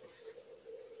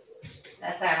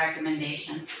 That's our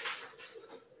recommendation.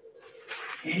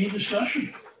 Any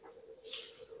discussion?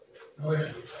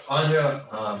 Okay, on your,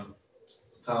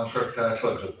 town clerk tax,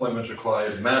 like appointments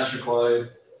required, mask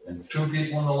required, and 2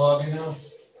 people in the lobby now?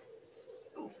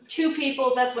 2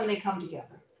 people, that's when they come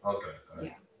together. Okay. All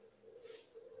right.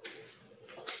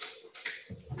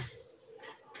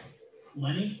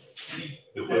 Lenny?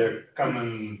 If they're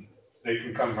coming, they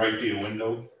can come right to your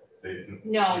window.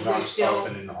 No, You're we're not still,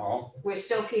 stopping in the hall. we're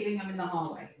still keeping them in the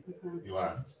hallway. You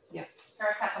are. For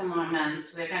a couple more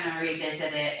months, we're gonna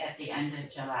revisit it at the end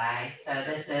of July. So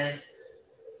this is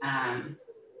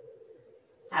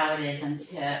how it is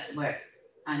until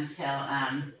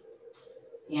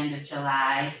the end of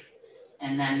July.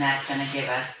 And then that's gonna give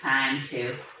us time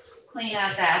to clean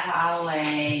out that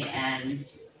hallway and,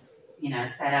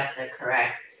 set up the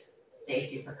correct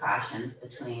safety precautions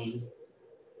between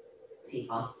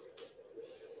people,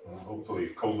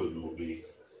 Hopefully COVID will be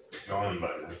gone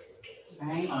by then.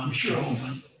 right? I'm sure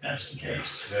hoping that's the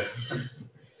case. Yeah.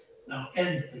 No,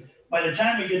 and by the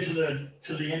time we get to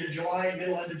the end of July, end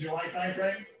of July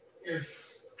timeframe,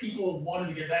 if people wanted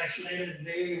to get vaccinated,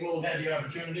 they will have had the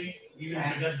opportunity, even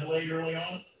if it got delayed early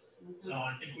on. So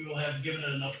I think we will have given it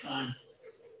enough time.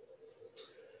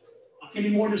 Any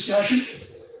more discussion?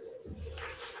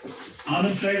 I'm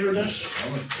in favor of this.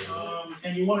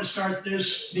 And you want to start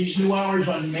these new hours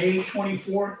on May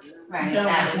 24th, Right,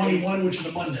 that would be 2021, which is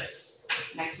a Monday.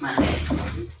 next Monday.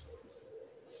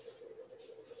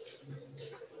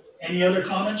 Any other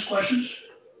comments, questions?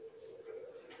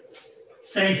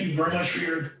 Thank you very much for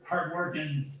your hard work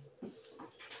in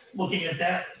looking at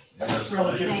that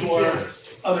relative Thank to our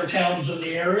other towns in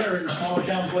the area and smaller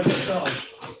towns like yourselves.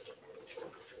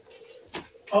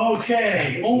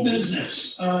 Okay, old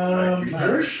business.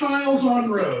 There's files on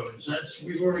roads.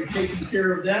 We've already taken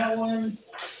care of that one.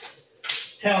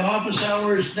 Town office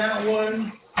hours, that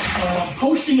one.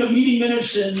 Posting of meeting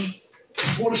minutes and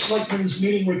Board of Selectmen's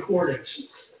meeting recordings.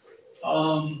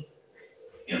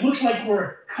 It looks like we're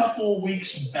a couple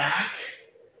weeks back.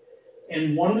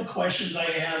 And one of the questions I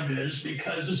have is,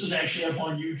 because this is actually up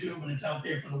on YouTube and it's out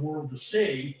there for the world to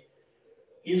see,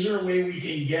 is there a way we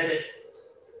can get it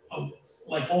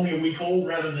like only a week old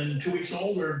rather than 2 weeks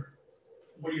old, or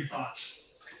what are your thoughts?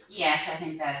 Yes, I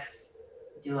think that's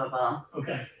doable.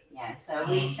 Okay, Yeah, so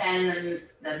we send them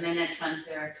the minutes once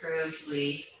they're approved.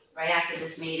 Right after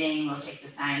this meeting, we'll take the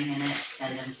signed minutes,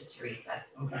 send them to Teresa.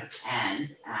 okay. And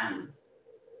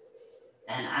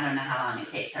then I don't know how long it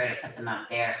takes her to put them up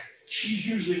there. She's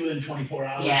usually within 24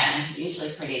 hours. Yeah,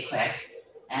 usually pretty quick.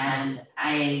 And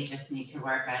I just need to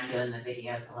work on doing the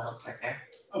videos a little quicker.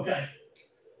 Okay.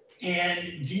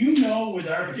 And do you know with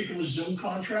our particular Zoom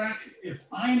contract, if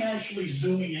I'm actually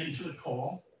zooming into the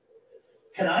call,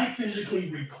 can I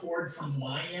physically record from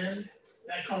my end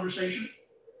that conversation?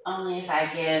 Only if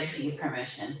I give you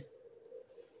permission.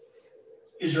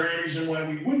 Is there any reason why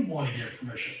we wouldn't want to get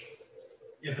permission?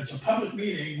 If it's a public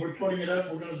meeting, we're putting it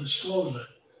up, we're going to disclose it.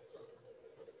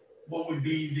 What would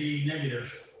be the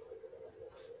negative,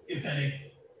 if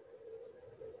any?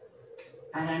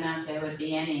 I don't know if there would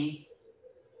be any.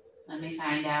 Let me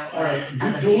find out. All right,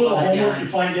 other do a little people are homework doing.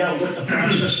 to find out what the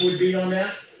process would be on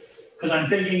that. Because I'm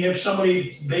thinking if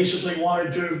somebody basically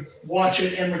wanted to watch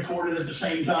it and record it at the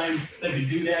same time, they could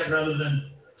do that rather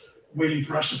than waiting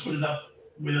for us to put it up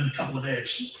within a couple of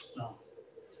days, so.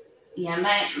 Yeah,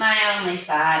 my only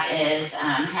thought is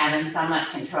having somewhat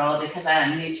control, because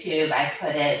on YouTube, I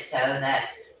put it so that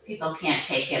people can't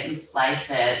take it and splice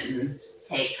it and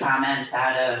take comments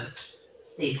out of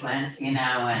sequence,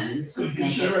 and Good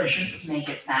consideration. make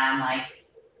it sound like,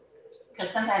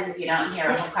 because sometimes if you don't hear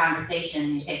a whole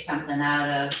conversation, you take something out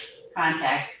of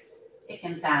context, it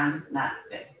can sound not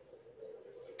good.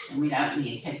 And we don't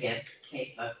need to give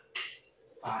Facebook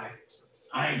fodder.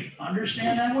 I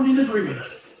understand that one and agree with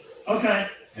it. Okay,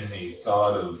 Any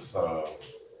thought of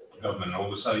government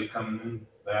oversight coming in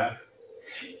that?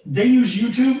 they use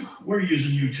YouTube, we're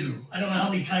using YouTube. I don't know how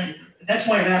many times, that's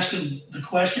why I'm asking the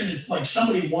question. If like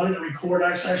somebody wanted to record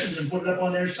our sessions and put it up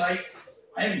on their site,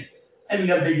 I haven't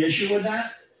got a big issue with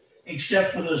that,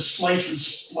 except for the slice and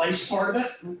splice part of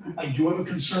it. I do have a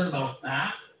concern about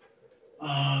that.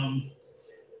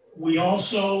 We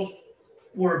also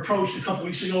were approached a couple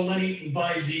weeks ago, Lenny,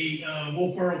 by the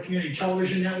Wolfboro Community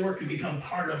Television Network to become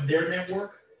part of their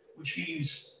network, which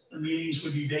means the meetings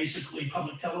would be basically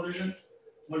public television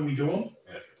when we do them.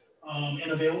 Yeah.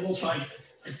 And available. So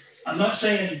I'm not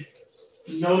saying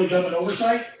no to government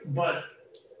oversight, but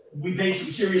we paid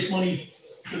some serious money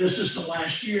for this system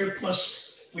last year,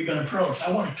 plus we've been approached.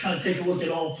 I want to kind of take a look at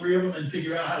all three of them and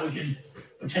figure out how we can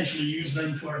potentially use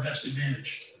them to our best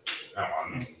advantage. No, I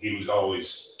mean, he was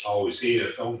always here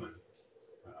filming,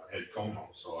 at Como,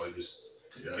 so I just,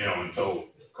 until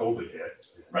COVID hit.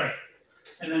 Right.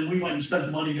 And then we went and spent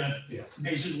the money to Yeah.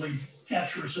 basically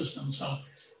capture a system. So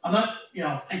I'm not,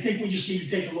 I think we just need to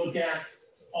take a look at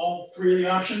all three of the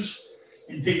options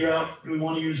and figure out, do we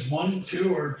want to use 1,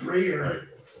 2, or 3, or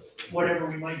whatever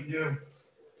we might do.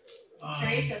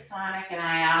 Teresa Sonic and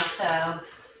I also,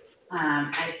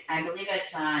 I believe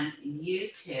it's on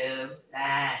YouTube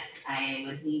that I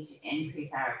would need to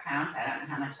increase our account. I don't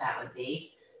know how much that would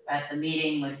be, but the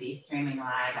meeting would be streaming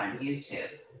live on YouTube.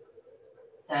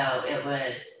 So it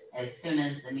would, as soon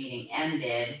as the meeting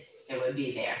ended, it would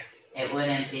be there. it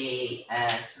wouldn't be a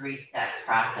 3-step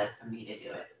process for me to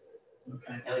do it.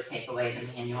 Okay, It would take away the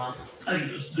manual. I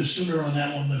think the sooner on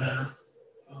that one, the better.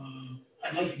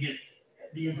 I'd like to get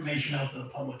the information out to the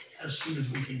public as soon as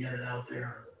we can get it out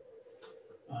there.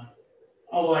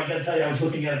 Although I gotta tell you, I was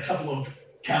looking at a couple of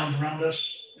towns around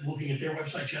us and looking at their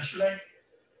websites yesterday.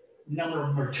 Number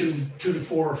of them are 2 to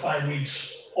 4 or 5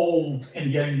 weeks old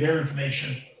and getting their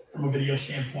information from a video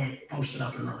standpoint posted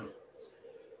up and running.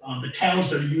 The towns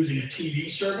that are using a TV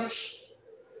service,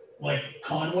 like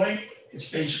Conway, it's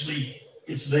basically,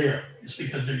 it's there. It's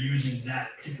because they're using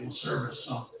that particular service.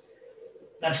 So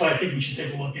that's why I think we should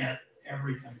take a look at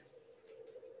everything.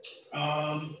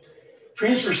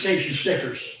 Transfer station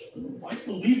stickers. I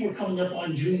believe we're coming up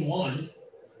on June 1.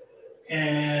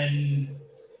 And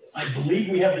I believe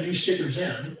we have the new stickers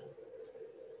in.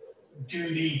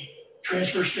 Do the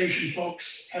transfer station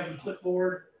folks have the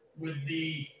clipboard with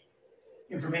the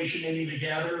information they need to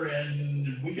gather?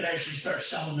 And we could actually start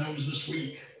selling those this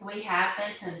week. We have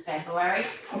been since February.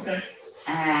 Okay.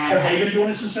 Have they And been doing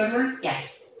it since February? yes,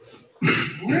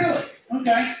 Really?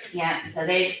 Okay. yeah, so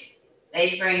they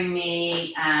bring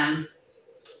me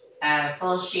a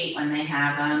full sheet when they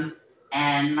have them,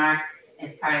 and Mark,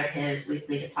 it's part of his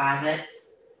weekly deposits.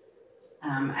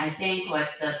 I think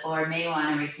what the board may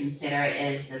want to reconsider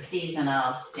is the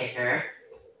seasonal sticker,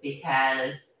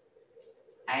 because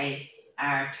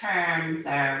our terms,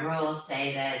 our rules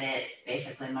say that it's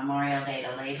basically Memorial Day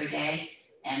to Labor Day,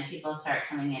 and people start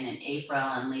coming in April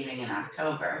and leaving in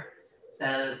October.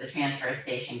 So the transfer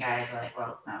station guys are like,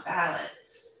 well, it's not valid.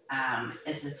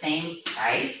 It's the same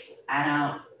price. I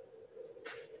don't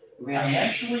really. I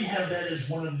actually have that as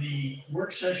one of the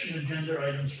work session agenda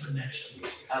items for next week.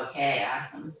 Okay,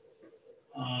 awesome.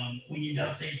 We need to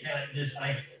update that.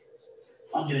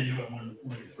 I'll get into it when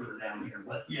we get further down here,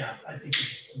 but yeah, I think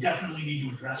we definitely need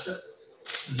to address it.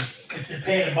 If they're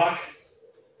paying $1,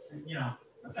 you know,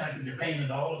 the fact that they're paying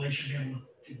 $1, they should be able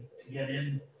to get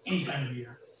in any time of the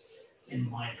year, in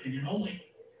my opinion only.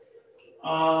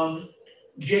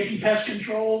 JP Pest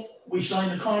Control, we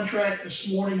signed the contract this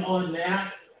morning on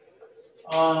that.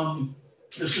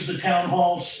 This is the town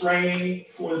hall spraying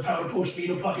for the powder post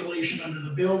beetle population under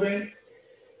the building.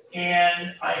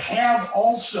 And I have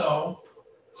also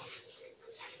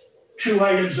 2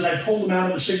 items that I pulled them out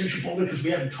of the signature folder because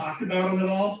we haven't talked about them at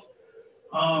all.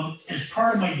 As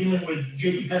part of my dealing with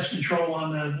JP Pest Control on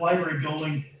the library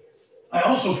building, I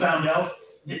also found out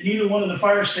that neither one of the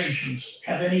fire stations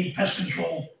have any pest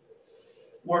control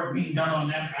work being done on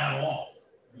them at all.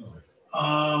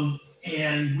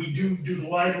 And we do the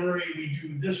library, we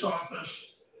do this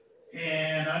office,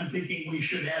 and I'm thinking we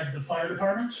should add the fire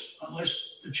departments, unless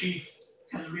the chief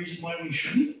has a reason why we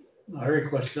shouldn't. I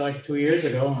requested like 2 years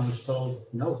ago and I was told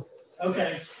no.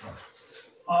 Okay.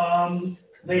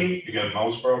 You got a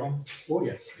mouse problem? Oh,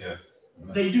 yes.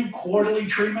 They do quarterly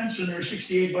treatments and they're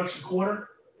 $68 a quarter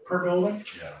per building.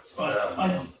 Yeah.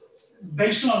 But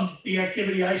based on the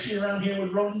activity I see around here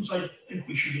with rodents, I think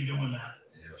we should be doing that.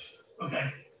 Yes.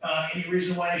 Okay, any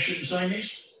reason why I shouldn't sign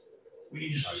these? We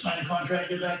need to sign a contract,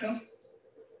 get that done?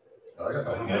 I got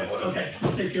no Good, problem. okay,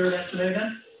 we'll take care of that today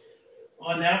then,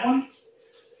 on that one.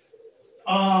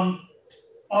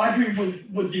 Audrey,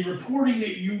 with the reporting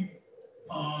that you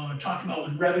talked about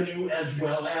with revenue as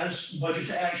well as budget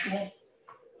to actual,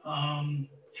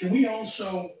 can we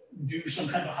also do some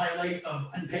kind of highlight of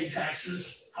unpaid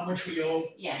taxes, how much we owe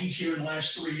Yeah. each year in the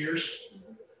last 3 years?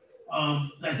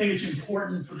 I think it's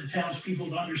important for the townspeople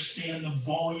to understand the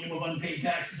volume of unpaid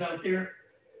taxes out there.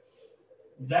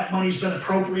 That money's been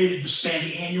appropriated to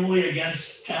spend annually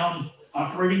against town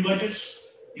operating budgets.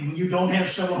 And when you don't have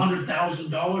several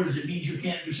 $100,000, it means you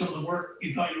can't do some of the work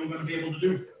you thought you were gonna be able to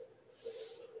do.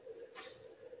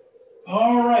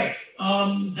 All right,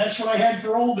 that's what I had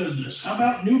for old business. How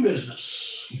about new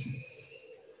business?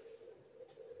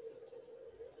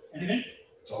 Anything?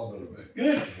 It's all been a big.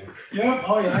 Good. Yep,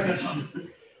 oh yeah, I got some.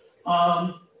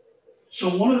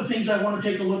 So one of the things I want to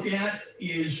take a look at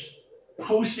is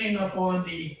posting up on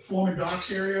the form and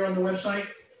docs area on the website,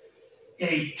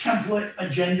 a template,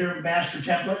 agenda master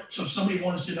template. So if somebody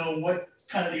wants to know what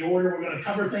kind of the order we're gonna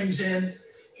cover things in,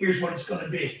 here's what it's gonna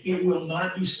be. It will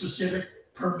not be specific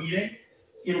per meeting.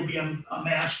 It'll be a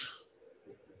master.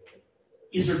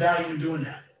 Is there value in doing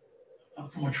that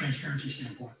from a transparency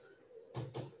standpoint?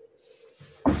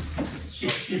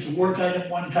 It's a work item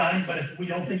one time, but if we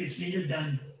don't think it's needed,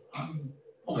 then I'm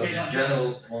So okay. the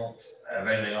general won't have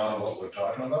anything on what we're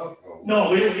talking about? Or-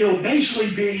 No, it'll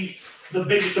basically be the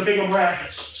bigger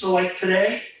brackets. So like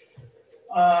today,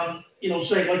 it'll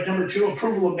say like number 2,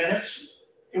 approval of minutes.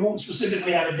 It won't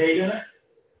specifically have a date in it.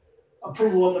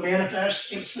 approval of the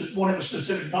manifest, it's one of a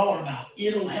specific dollar amount.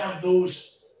 It'll have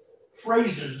those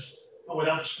phrases, but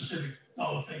without the specific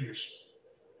dollar figures.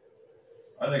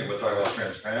 I think if we're talking about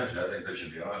transparency, I think they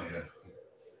should be on here.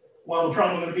 Well, the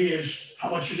problem gonna be is how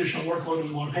much additional workload do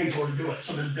we wanna pay for to do it?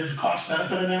 So there's a cost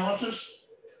benefit analysis.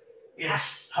 It's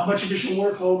how much additional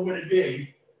workload would it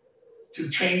be to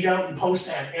change out and post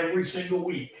that every single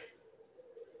week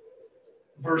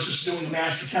versus doing a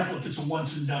master template that's a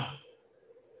once and done.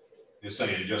 You're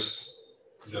saying just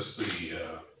the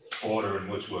order in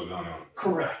which we're gonna.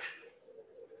 Correct.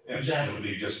 Yeah, Exactly. it'll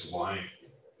be just blank.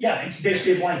 Yeah, it's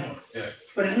basically a blank one. Yeah.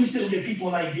 But at least it'll give people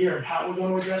an idea of how we're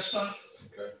gonna address stuff.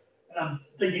 Okay. And I'm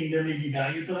thinking there may be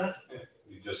value to that. Yeah,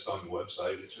 you just on the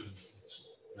website, it's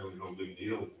really no big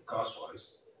deal cost wise.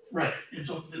 Right,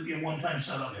 it'll be a one-time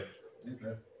setup. Yeah.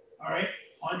 Okay. All right,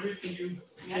 Audrey, can you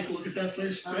take a look at that,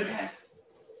 please? Good. Okay.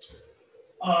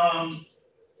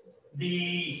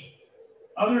 The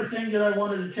other thing that I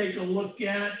wanted to take a look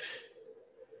at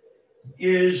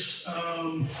is,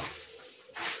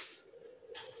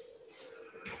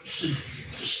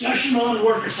 discussion on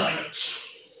work assignments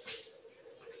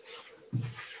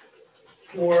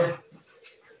for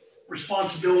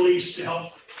responsibilities to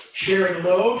help sharing the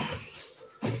load.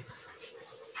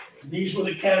 These were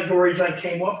the categories I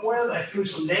came up with. I threw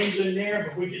some names in there,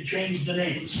 but we could change the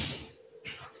names.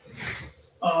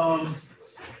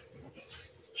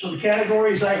 So the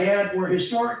categories I had were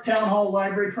historic town hall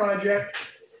library project,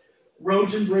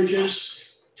 roads and bridges,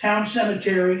 town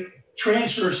cemetery,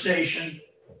 transfer station,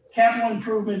 capital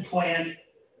improvement plan,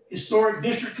 historic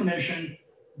district commission,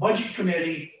 budget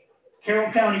committee,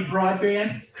 Carroll County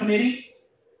broadband committee,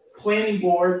 planning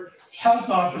board,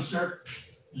 health officer,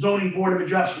 zoning board of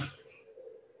adjustment.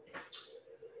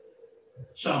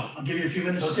 So I'll give you a few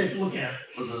minutes to take a look at it.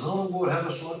 Does the zoning board have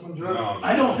a selectman job? No,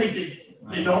 I don't think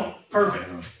they don't, perfect,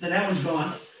 then that one's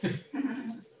gone.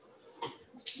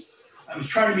 I was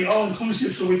trying to be all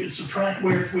inclusive so we could subtract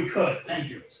where we could, thank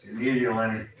you. It's easy,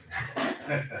 Lenny.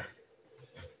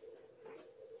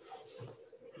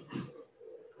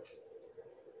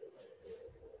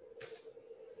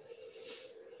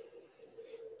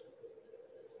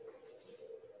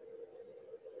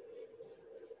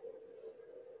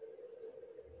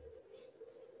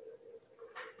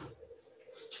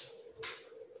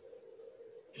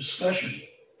 Discussion.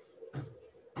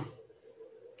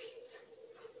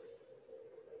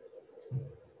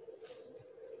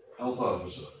 Health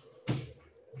officer.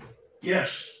 Yes,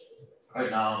 Right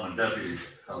now, I'm a deputy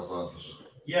health officer.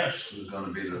 yes, Who's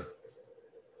gonna be the?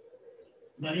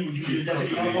 Lenny, would you be the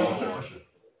deputy health officer?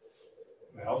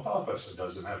 the health officer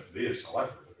doesn't have to be a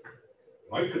selectman.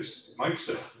 Mike's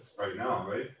it right now,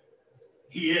 right?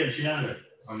 He is, yeah.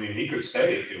 I mean, he could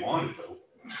stay if he wanted to.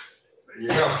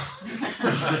 Yeah.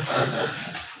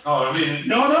 No, I mean,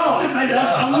 No,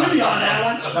 I'm with you on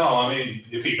that one. no, I mean,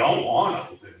 if he don't want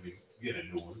to, then we get a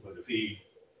new one, but if he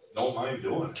don't mind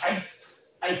doing it.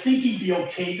 I think he'd be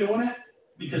okay doing it,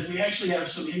 because we actually have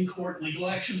some in-court legal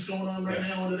actions going on right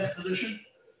now under that position.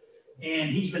 And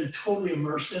he's been totally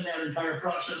immersed in that entire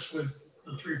process with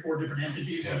the 3 or 4 different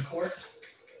entities in court.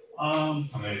 I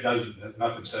mean, it doesn't,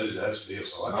 nothing says it has to be a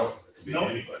selectman, it could be Nope.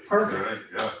 anybody. Perfect, Right,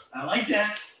 yeah, I like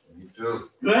that, me too.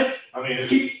 good, I mean, if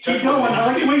keep going, I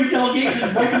like the way you're delegating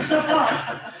and breaking stuff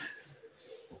off.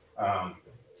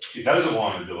 If he doesn't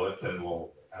want to do it, then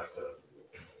we'll have to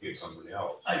get somebody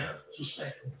else. I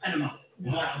suspect, I don't know,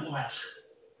 we'll ask.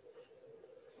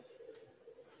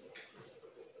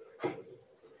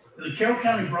 The Carroll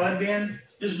County broadband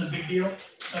isn't a big deal.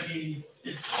 I mean,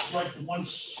 it's like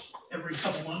once every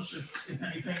couple months, if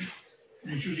anything.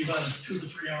 And it's usually about a 2 to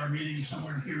 3 hour meeting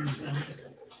somewhere here in the county.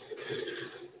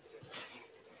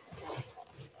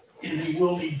 And we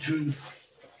will need to,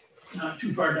 not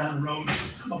too far down the road,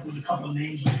 come up with a couple of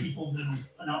names of people that'll,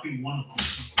 and I'll be one of them,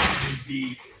 would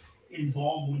be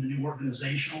involved with the new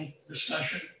organizational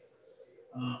discussion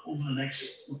over the next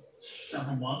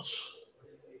several months.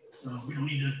 We don't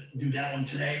need to do that one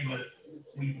today, but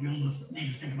we will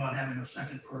need to think about having a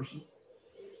second person.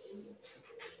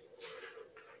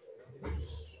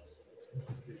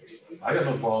 I got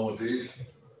no problem with these.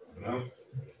 No?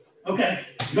 Okay,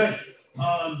 good.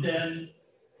 Then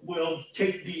we'll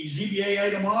take the ZBA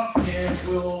item off and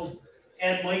we'll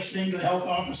add Mike's name to the health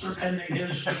officer pending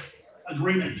his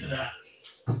agreement to that.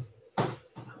 I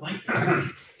like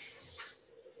that.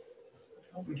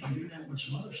 Oh, we can do that with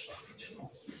some other stuff too.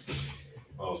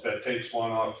 Well, if that takes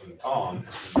one off from Tom,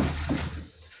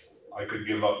 I could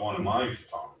give up one of mine to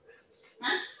Tom.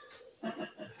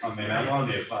 I mean, I'm on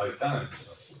there 5 times.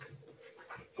 So.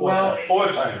 Well, Four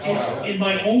times. And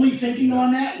my only thinking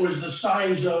on that was the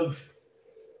size of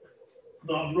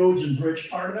the roads and bridge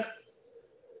part of it.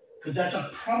 Because that's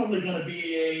probably gonna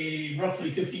be a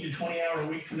roughly 15 to 20 hour a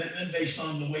week commitment based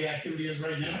on the way activity is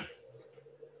right now.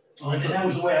 And that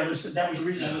was the way I listed, that was the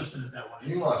reason I listed it that way.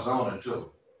 You lost zoning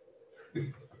too.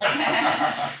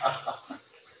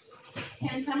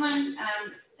 Can someone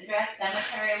address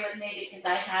cemetery with me, because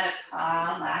I had a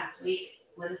call last week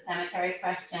with a cemetery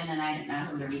question and I didn't know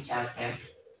who to reach out to.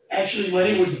 Actually,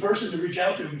 Lenny was the person to reach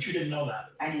out to, but you didn't know that.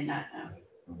 I did not know.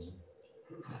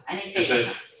 I need Is to.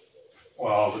 it,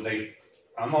 well,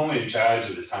 I'm only in charge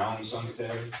of the town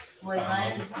cemetery,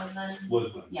 Woodland.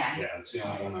 Woodland. Yeah. Yeah, it's the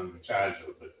only one I'm in charge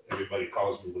of, but everybody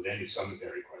calls me with any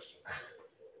cemetery question.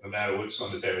 No matter which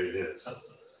cemetery it is.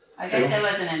 I guess there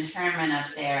was an interment up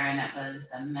there and it was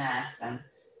a mess and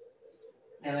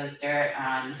there was dirt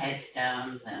on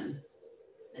headstones and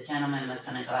the gentleman was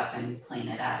gonna go up and clean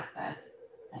it up, but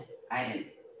I didn't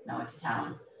know what to tell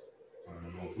him. I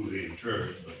don't know who they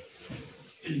interred, but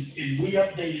And we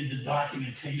updated the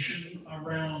documentation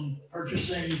around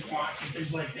purchasing plots and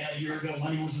things like that a year ago.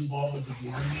 Lenny was involved with the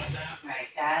wording of that. Right,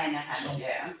 that I know how to do.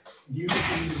 You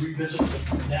need to revisit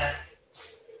that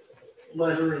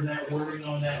letter and that wording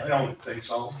on I that. don't think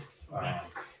so.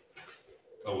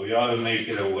 But we ought to make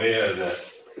it aware that,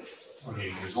 I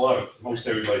mean, there's most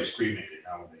everybody's cremated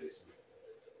nowadays.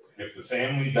 If the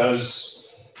family does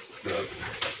the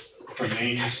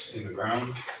remains in the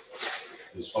ground,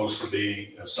 there's supposed to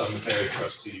be a cemetery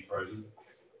trustee present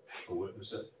to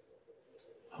witness it.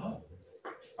 Oh.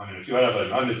 I mean, if you have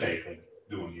an undertaker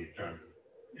doing the interment,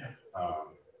 Yeah.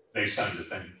 they send the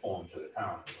thing form to the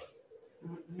town, but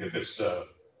if it's well,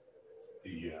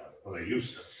 they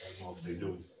used to, I don't know if they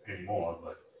do anymore,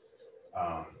 but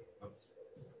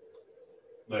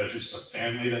if it's the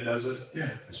family that does it,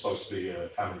 Yeah. it's supposed to be a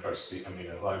town trustee,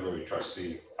 a library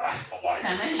trustee. A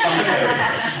library. Cemetery.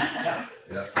 Yeah.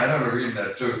 Yeah, I remember reading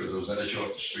that too, because there was an issue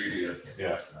up the street here.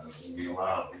 Yeah. We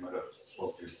allowed, we might have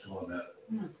spoke to you too on that.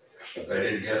 Hmm. But they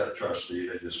didn't get a trustee,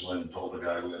 they just went and told the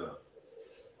guy where to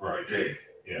Right, dig,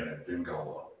 yeah, and it didn't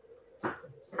go well.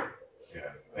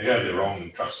 yeah, they have their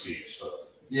own trustees, so.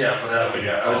 Yeah, for that,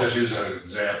 yeah, I was just using an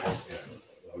example. Yeah.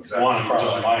 Exactly. One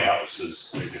across from my house is,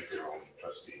 they get their own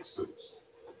trustees too.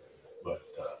 But,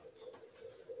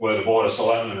 where the board of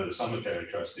selectmen and the cemetery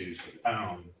trustees for the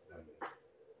town,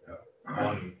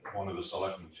 and one of the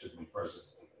selectmen should be present.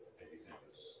 when anything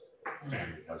is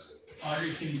family does it.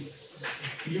 Audrey,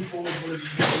 can you forward whatever you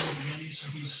got to Andy so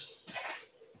he's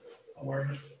aware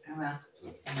of it? I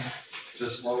will.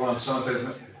 Just while we're on cemetery.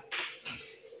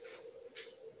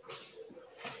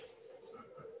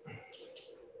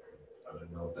 I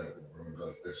didn't know if that would bring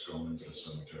back this going into the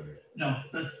cemetery. No,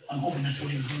 I'm hoping that's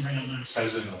what he was going to bring on next.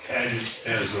 As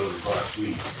of last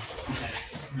week. Okay,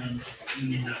 and then we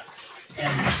need to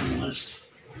add this to the list.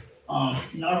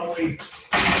 Not only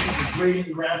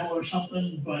grading gravel or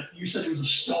something, but you said it was a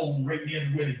stone right near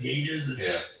where the gate is. It's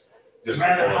Yeah. Just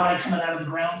rather before- high coming out of the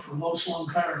ground for a low slung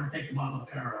car, and take the bottom of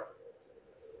the car out.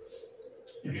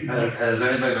 If you Has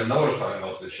anybody been notified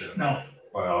about this yet? No,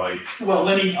 Well, well,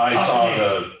 Lenny. I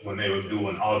saw when they were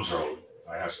doing Hobbs Road,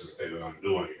 I asked them if they were gonna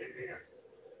do anything there.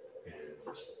 And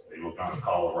they were gonna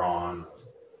call Ron,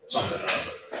 something or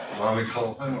other. Why don't we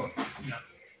call him up?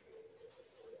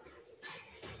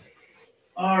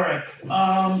 All right,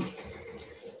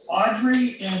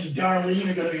 Audrey and Darlene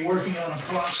are gonna be working on a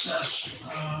process,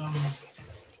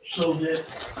 so that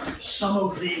some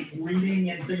of the reading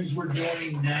and things we're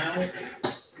doing now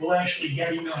will actually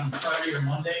get you on Friday or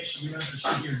Monday, so you don't have to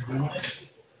sit here doing it.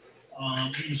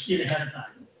 You can see it ahead of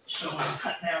time, so it'll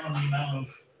cut down on the amount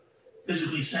of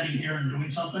physically sitting here and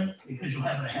doing something, because you'll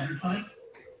have it ahead of time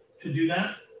to do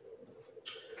that.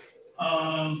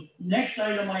 Next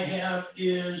item I have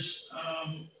is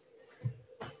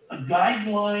a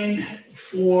guideline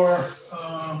for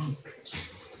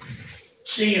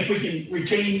seeing if we can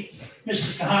retain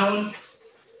Mr. Cahalan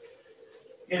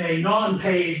in a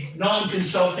non-paid,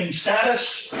 non-consulting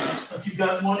status. If you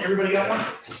got one, everybody got one?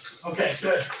 Okay,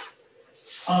 good.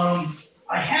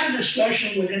 I had a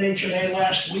discussion with NHMA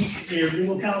last week, their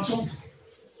legal counsel,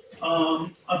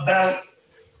 about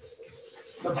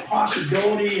the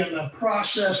possibility and the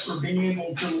process for being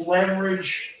able to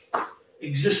leverage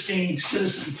existing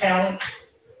citizen talent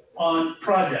on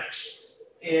projects.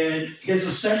 And his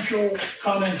essential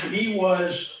comment to me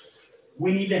was,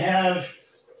 we need to have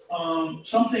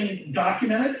something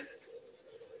documented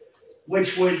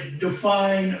which would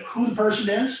define who the person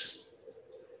is,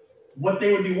 what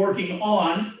they would be working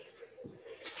on,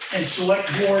 and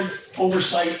select board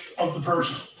oversight of the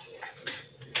person.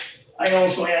 I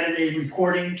also added a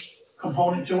reporting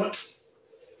component to it.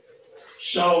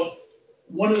 So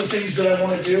One of the things that I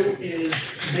want to do is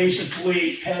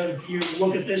basically have you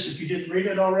look at this if you didn't read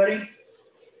it already.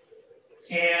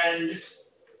 And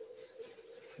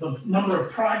the number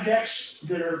of projects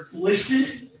that are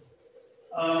listed,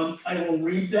 I will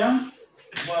read them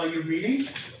while you're reading.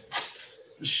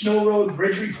 The Snow Road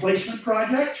Bridge Replacement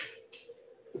Project,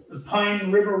 the Pine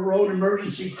River Road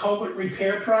Emergency Culvert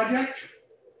Repair Project,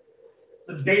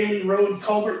 the Bailey Road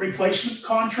Culvert Replacement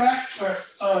Contract,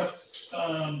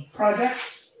 project,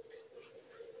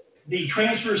 the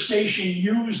Transfer Station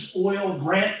Used Oil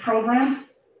Grant Program,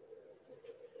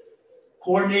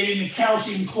 coordinating the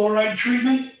calcium chloride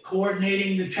treatment,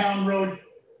 coordinating the town road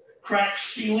crack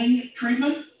sealing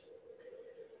treatment,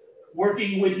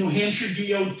 working with New Hampshire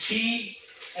DOT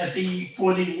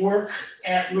for the work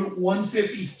at Route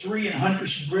 153 and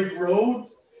Hunter's Bridge Road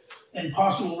and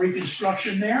possible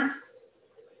reconstruction there.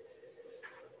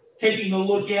 Taking a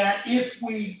look at if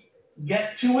we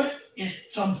get to it at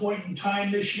some point in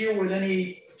time this year with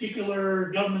any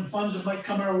particular government funds that might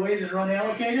come our way that are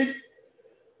unallocated.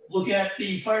 Look at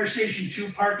the Fire Station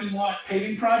 2 parking lot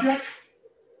paving project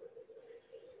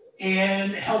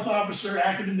and health officer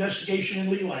active investigation and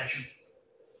legal action.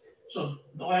 So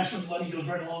the last one, Lenny, goes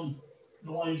right along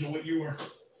the lines of what you were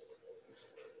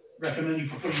recommending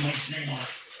for putting Mike's name on it.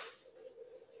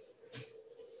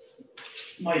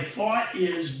 My thought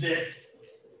is that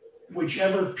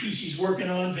whichever piece he's working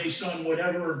on, based on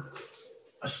whatever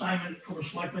assignment from a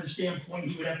selectman standpoint,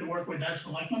 he would have to work with that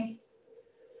selectman.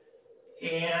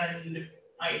 And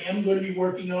I am going to be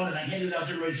working on, and I handed out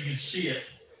to everybody so you can see it.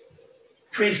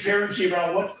 Transparency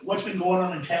about what's been going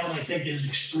on in town, I think, is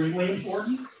extremely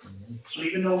important. So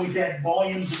even though we've had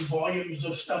volumes and volumes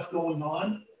of stuff going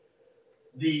on,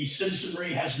 the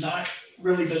citizenry has not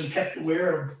really been kept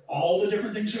aware of all the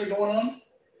different things that are going on.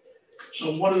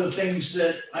 So one of the things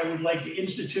that I would like to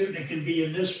institute, and it can be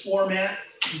in this format,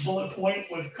 bullet point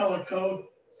with color code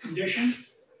condition,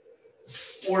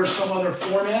 or some other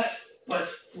format, but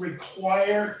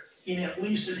require in at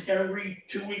least an every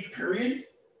 2-week period,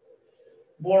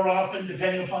 more often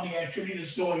depending upon the activity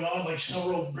that's going on, like Snow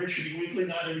Road Bridge should be weekly,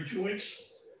 not every 2 weeks.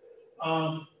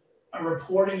 A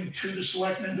reporting to the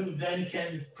selectmen who then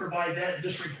can provide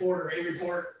this report or a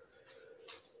report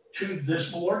to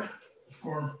this board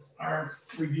for our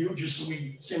review, just so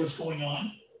we say what's going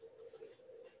on.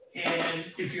 And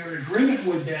if you're in agreement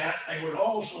with that, I would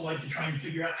also like to try and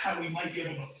figure out how we might be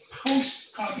able to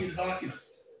post a copy of the document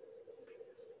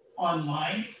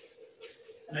online.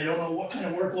 And I don't know what kind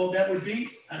of workload that would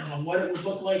be. I don't know what it would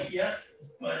look like yet,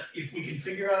 but if we can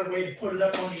figure out a way to put it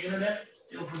up on the internet,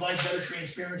 it'll provide better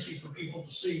transparency for people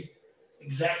to see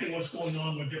exactly what's going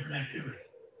on with different activity.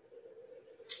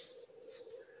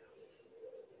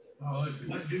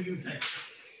 What do you think?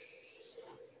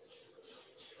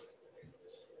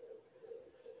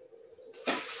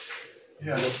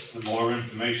 Yeah, the more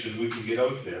information we can get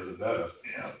out there, the better.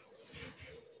 Yeah.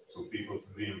 So people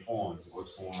can be informed of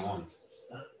what's going on.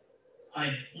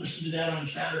 I listened to that on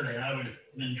Saturday. I would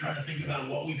been trying to think about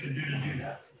what we could do to do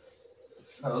that.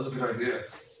 Oh, that's a good idea.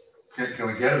 Can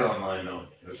we get it online though?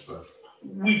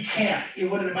 We can't.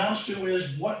 What it amounts to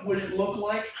is what would it look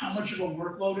like? How much of a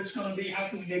workload it's going to be? How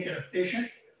can we make it efficient?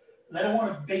 And I don't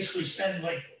want to basically spend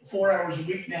like 4 hours a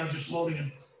week now just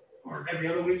loading or every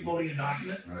other week loading a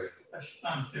document. Right. That's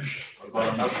not efficient. What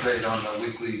about an update on the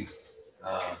weekly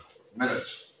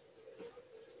minutes?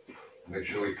 Make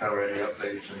sure we cover any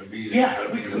updates in the meeting. Yeah,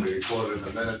 that we can could. be recorded in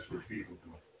the minutes with people.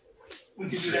 We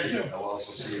could do that too. They'll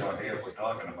also see it on here if we're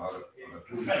talking about it on a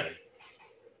Tuesday. Right.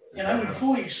 And I would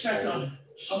fully expect on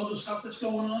some of the stuff that's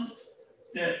going on,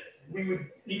 that we would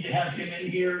need to have him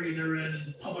in here, either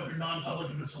in public or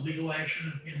non-public, if it's a legal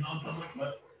action, in non-public,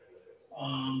 but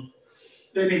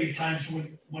there may be times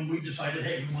when we decided,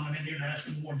 hey, we want him in here to ask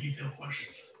him more detailed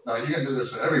questions. Now, you can do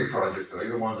this for every project, though,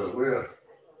 even ones that we're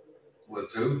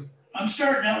with too. I'm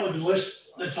starting out with the list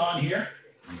that's on here.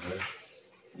 Okay.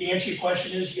 The answer to your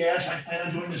question is yes, I plan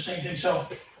on doing the same thing. So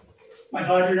my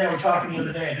daughter and I were talking the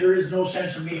other day. There is no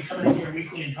sense of me coming in here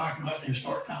weekly and talking about the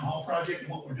historic town hall project and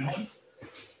what we're doing.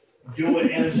 Do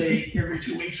it as every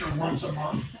 2 weeks or once a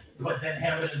month, but then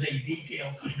have it as a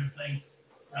detailed kind of thing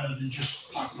rather than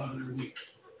just talk about it every week.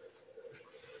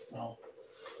 So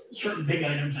certain big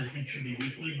items I think should be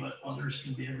weekly, but others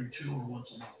can be every 2 or once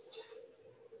a month.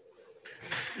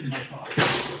 In my thought.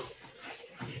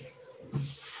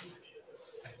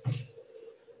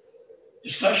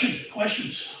 Discussion,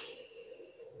 questions?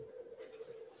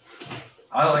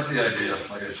 I like the idea,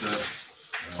 like I said.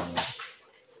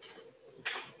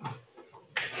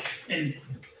 And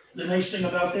the nice thing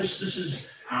about this is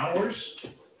ours.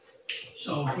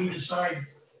 So if we decide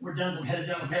we're done from headed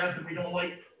down the path and we don't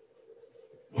like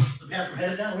the path we're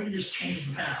headed down, we can just change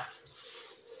the path.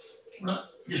 Well,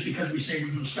 just because we say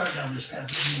we're gonna start down this path,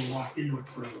 then we'll walk into it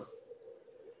forever.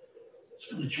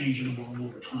 It's gonna change in the world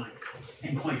over time.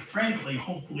 And quite frankly,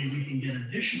 hopefully we can get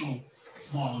additional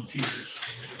volunteers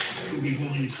who will be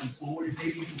willing to come forward if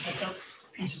maybe we can pick up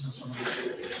pieces of some of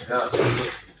it. Yeah.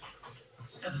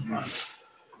 That's a project.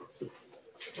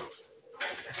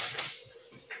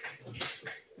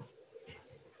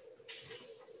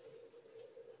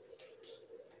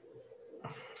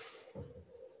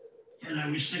 And I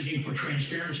was thinking for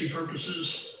transparency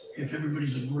purposes, if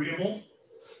everybody's agreeable,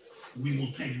 we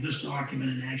will take this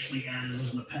document and actually add it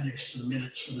as an appendix to the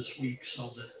minutes for this week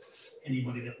so that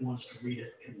anybody that wants to read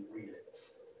it can read it.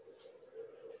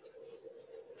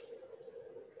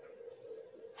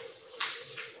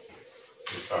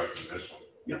 We're talking this one.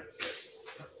 Yep.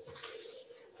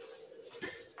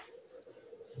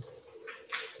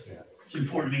 It's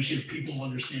important to make sure people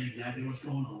understand exactly what's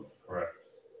going on. Correct.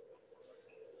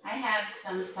 I have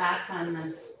some thoughts on the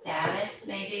status,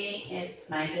 maybe. It's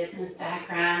my business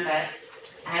background, but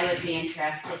I would be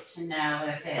interested to know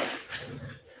if it's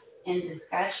in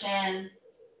discussion,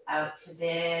 out to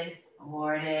bid,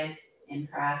 awarded, in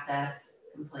process,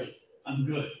 complete. I'm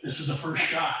good. This is the first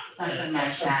shot. Something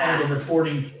like Some kind of that. a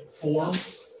reporting form.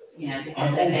 You know,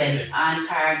 because if it's on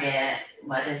target,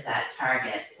 what is that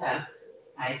target? So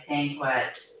I think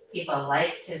what people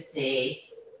like to see,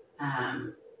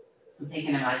 I'm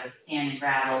thinking of like a sand and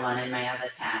gravel one in my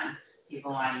other town.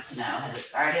 People wanting to know, has it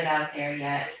started out there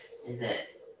yet? Is it,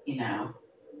 you know,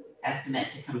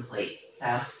 estimate to complete?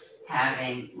 So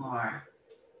having more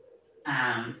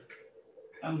I'm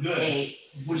good.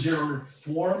 dates. Was there a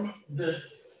form that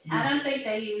you? I don't think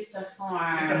they used a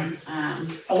form.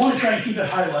 I want to try and keep it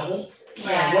high level.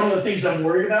 Yeah. One of the things I'm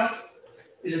worried about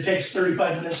is it takes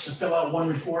 35 minutes to fill out one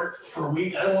report for a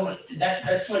week. I don't want to,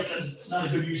 that's like not a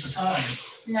good use of time.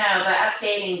 No, but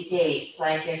updating dates,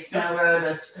 like if Snow Road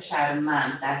was to push out a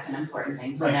month, that's an important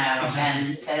thing to Right, know. exactly. And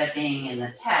instead of being in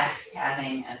the text,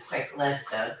 having a quick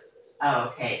list of, oh,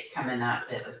 okay, it's coming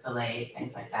up, it was delayed,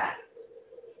 things like that.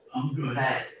 I'm good.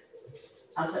 But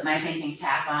I'll put my thinking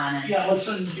cap on and Yeah, let's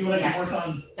do what I can work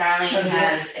on. Darlene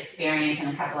has experience in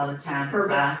a couple other towns as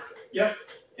well. Yep.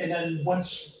 And then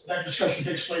once that discussion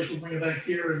takes place, we'll bring it back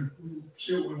here and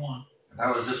see what we want. And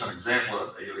that was just an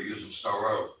example that you were using Snow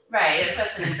Road. Right, it was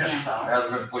just an example. It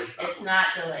hasn't been pushed up. It's not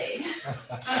delayed.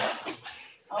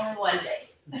 Only one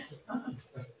day.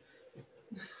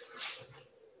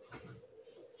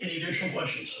 Any additional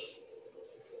questions?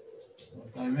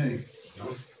 By me.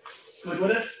 Good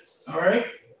with it? All right,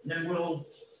 then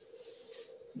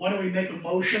why don't we make a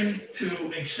motion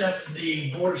to accept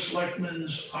the Board of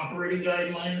Selectmen's operating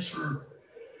guidelines for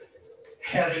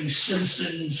having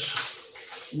citizens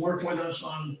work with us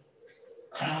on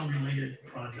town-related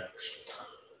projects.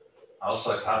 I'll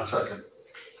second.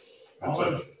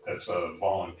 That's a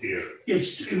volunteer.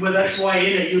 Well, that's why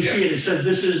in it, you see it, it says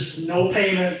this is no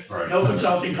payment, Right. no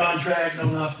consulting contract, no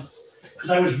nothing. Because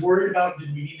I was worried about,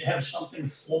 did we need to have something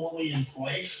formally in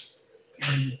place?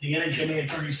 And the NHMA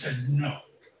attorney said, no.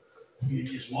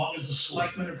 As long as the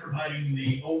selectmen are providing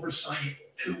the oversight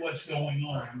to what's going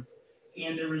on,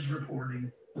 and there is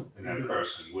reporting, And that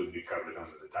person would be covered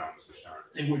under the town's insurance.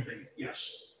 they would be,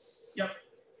 yes. Yep.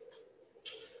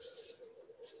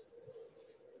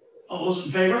 All those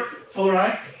in favor? Fuller,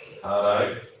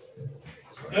 aye?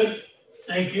 Good,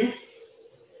 thank you.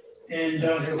 And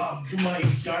I'll do my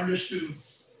darndest to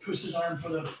twist his arm for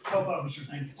the health officer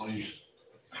thing. Please.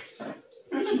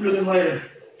 Sooner than later.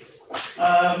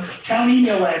 Town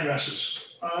email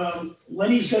addresses.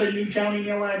 Lenny's got a new town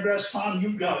email address. Tom,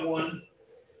 you've got one.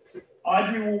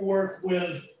 Audrey will work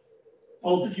with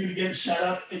both of you to get it set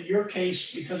up. In your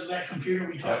case, because of that computer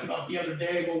we talked about the other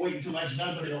day, we'll wait until that's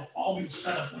done, but it'll all be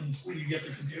set up when you get the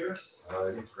computer.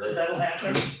 So Great. that'll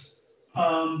happen.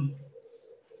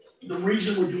 The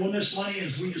reason we're doing this, Lenny,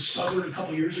 is we discovered a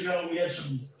couple years ago, we had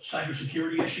some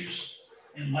cybersecurity issues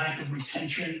and lack of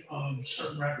retention of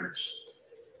certain records.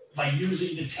 By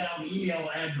using the town email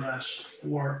address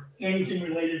for anything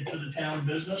related to the town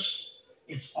business,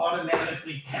 it's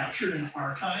automatically captured and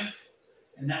archived.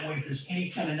 And that way, if there's any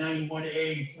kind of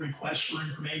 91A requests for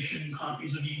information,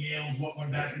 copies of emails, what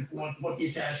went back and forth, what the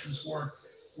attachments were,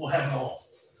 we'll have it all.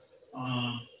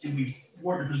 And we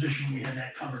weren't in a position where we had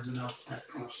that covered without that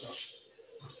process.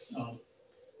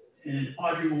 And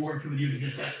Audrey will work with you to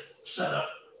get that set up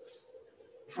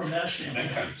from that That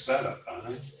standpoint. kind of setup,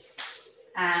 huh?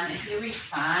 If you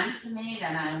respond to me,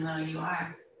 then I don't know who you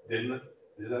are. Didn't it?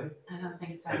 Did I? I don't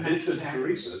think so. I I'm did not to sure.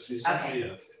 Teresa. She sent me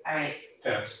a All right,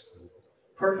 test.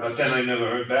 Perfect. But then I never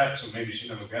heard back, so maybe she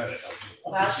never got it.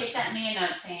 Well, she sent me a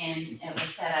note saying it was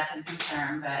set up and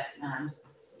confirmed, but,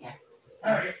 yeah.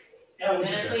 All right. Yeah, As we'll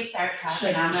soon just as we start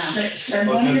talking, I'll know. send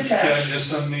Well, money to just- yeah, tax. just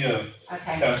send me a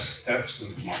Okay, text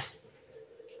and yeah.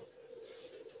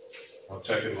 I'll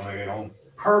check it when I get home.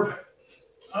 Perfect.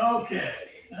 Okay,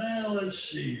 let's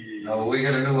see. Now, will we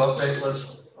get a new update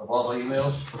list of all the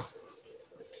emails?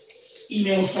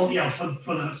 Emails, phone, yeah, for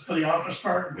the office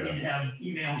part, we Yeah. need to have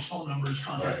emails, phone numbers,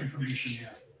 contact Right. information,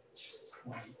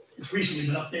 yeah. It's recently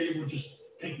been updated, we'll just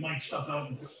take Mike's stuff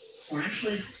out, or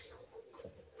actually,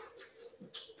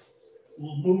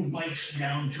 we'll move Mike's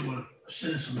down to a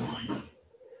citizen line.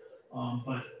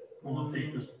 But we'll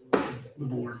update the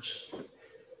boards.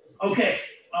 Okay,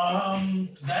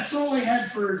 that's all I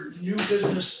had for new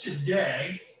business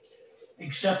today.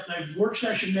 Except a work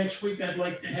session next week I'd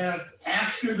like to have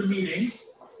after the meeting.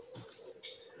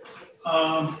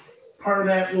 Part of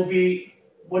that will be,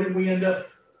 what did we end up,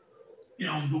 the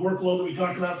workload that we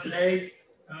talked about today,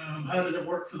 how did it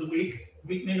work for the week?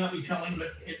 Week may not be telling, but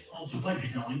it also might be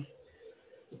telling.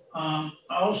 I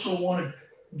also want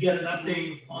to get an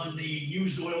update on the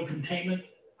used oil containment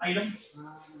item.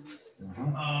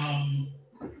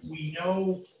 We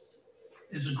know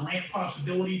there's a grant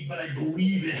possibility, but I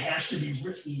believe it has to be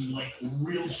written like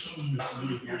real soon if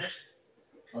we're gonna get it.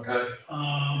 Okay,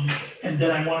 And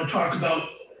then I want to talk about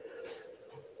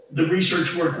the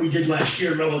research work we did last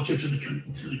year relative to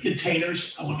the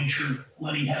containers. I want to make sure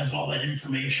Lenny has all that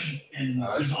information and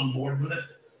he's on board with it.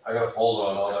 I got a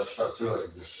folder on all that stuff too, I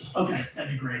can just. Okay,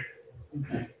 that'd be great.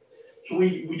 Okay. So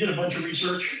we did a bunch of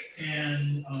research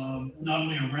and not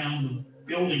only around the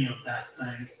building of that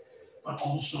thing, but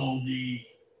also the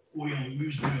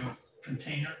used oil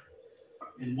container.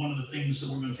 And one of the things that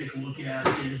we're going to take a look at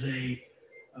is a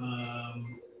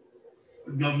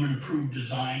government approved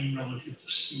design relative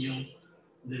to steel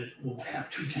that will have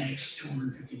two tanks,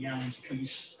 250 gallons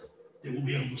apiece, that will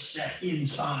be able to set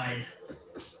inside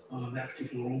that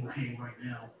particular overhang right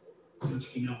now, since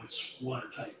we know it's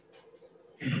watertight.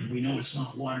 And we know it's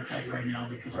not watertight right now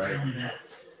because Right. apparently that,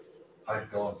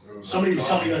 Pipe going through. somebody was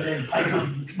telling me the other day, the pipe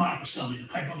on, Mark was telling me, the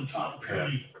pipe on the top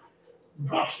apparently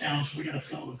drops down, so we gotta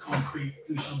fill it with concrete,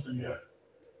 do something to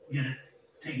get it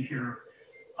taken care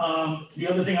of. The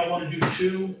other thing I wanna do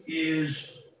too is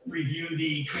review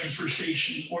the transfer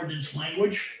station ordinance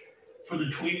language for the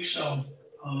tweak, so,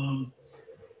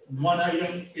 one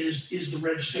item is the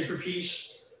red sticker piece.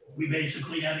 We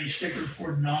basically have a sticker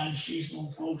for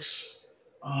non-seasonal folks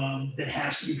that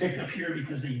has to be picked up here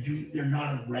because they're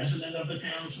not a resident of the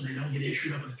town, so they don't get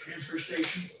issued up at the transfer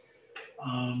station.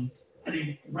 I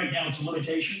think right now it's a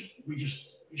limitation.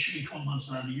 It should be 12 months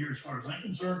out of the year as far as I'm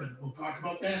concerned, but we'll talk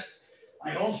about that.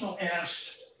 I also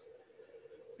asked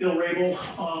Bill Rabel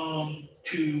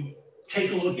to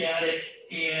take a look at it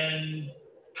and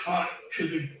talk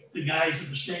to the guys at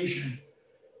the station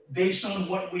based on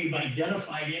what we've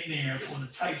identified in there for the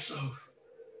types of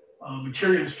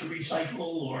materials to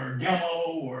recycle or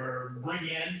demo or bring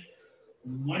in.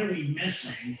 What are we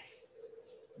missing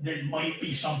that might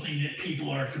be something that people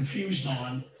are confused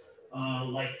on?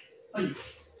 Like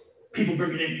people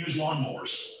bringing in used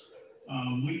lawnmowers.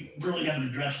 We really haven't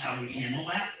addressed how we handle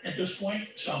that at this point.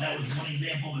 So that was one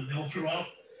example that Bill threw out.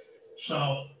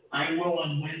 So I will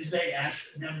on Wednesday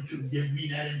ask them to give me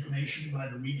that information by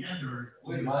the weekend or.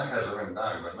 Mark has it written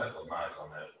down, but I met with Mark on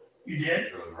that. You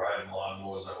did? There was riding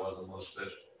lawnmowers that wasn't listed.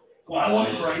 Well, I want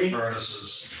it Boilers, writing.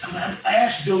 Furnaces. I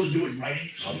asked Bill to do it in writing,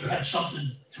 so you have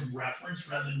something to reference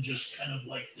rather than just kind of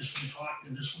like this one talked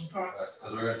and this one talked.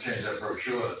 Because we're gonna change that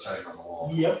brochure that's hanging on the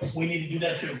wall. Yep, we need to do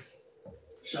that too.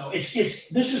 So this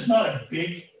is not a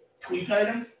big tweak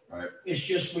item. Right. It's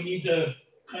just we need to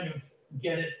kind of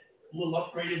get it a little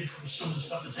upgraded for some of the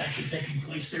stuff that's actually taking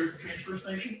place there at the transfer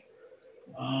station.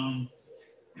 And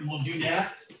we'll do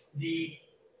that. The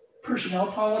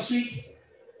personnel policy,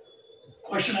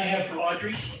 question I have for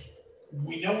Audrey.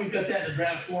 We know we've got that in the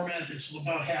draft format that's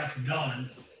about half done.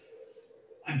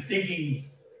 I'm thinking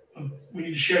we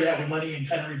need to share that with Lenny and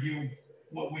kind of review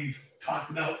what we've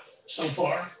talked about so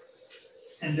far.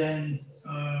 And then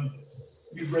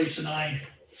you, Grace, and I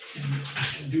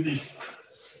can do the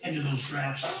end of those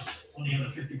drafts on the other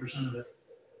 50% of it.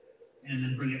 And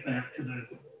then bring it back to the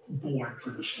board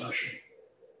for discussion.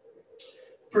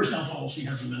 Personnel policy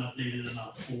hasn't been updated in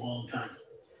a long time.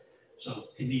 So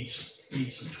it needs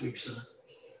some tweaks in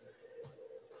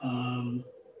it.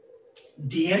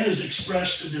 Deanna's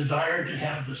expressed a desire to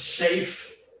have the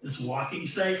safe, this walking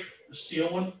safe, the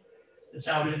steel one, that's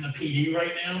out in the PD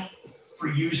right now for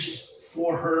use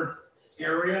for her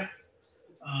area,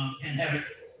 and have it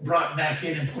brought back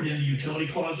in and put in the utility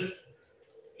closet.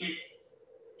 it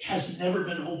has never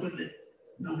been opened that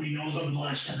nobody knows of in the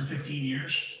last 10 or 15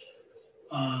 years.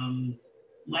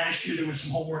 Last year, there was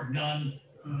some homework done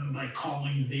by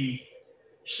calling the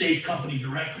safe company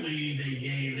directly.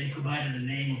 They provided a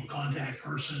name of a contact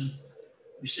person.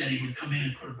 We said he would come in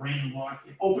and put a brand new lock,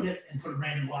 open it and put a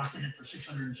brand new lock in it for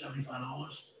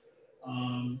 $675.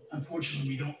 Unfortunately,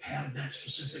 we don't have that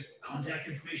specific contact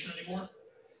information anymore.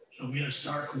 So we got to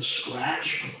start from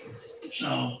scratch.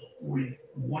 So would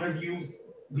one of you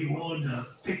be willing to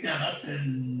pick that up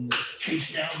and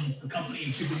chase down the company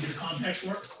and see if we can get a contact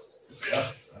for it?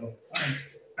 Yeah. All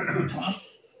right, Tom?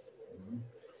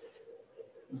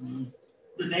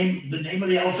 The name of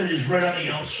the outfit is right on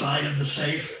the outside of the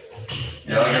safe.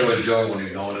 Yeah, I'll get with Joe when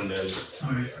he's going in there.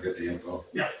 All right, I'll get the info.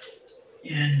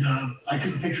 and I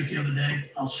took a picture the other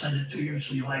day. I'll send it to you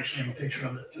so you'll actually have a picture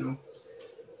of it too.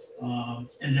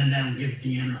 And then that'll give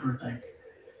Deanna her thing.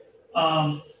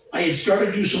 I had started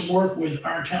to do some work with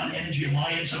our town Energy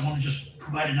Alliance. I want to just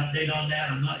provide an update on that.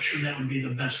 I'm not sure that would be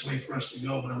the best way for us to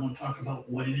go, but I want to talk about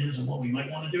what it is and what we might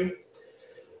want to do.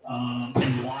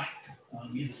 And why.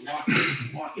 Either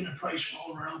lock in a price for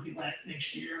all of our LP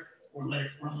next year, or let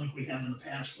it run like we have in the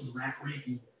past with the rack rate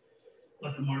and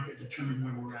let the market determine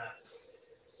where we're at.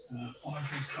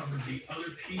 Audrey covered the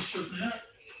other piece of that.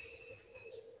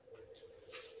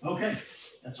 Okay,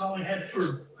 that's all I had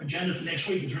for agenda for next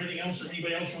week. Is there anything else that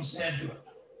anybody else wants to add to it?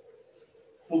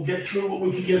 We'll get through what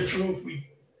we can get through. If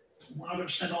we're not going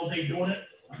to spend all day doing it,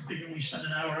 I'm thinking we spend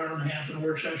an hour, hour and a half in a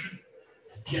work session,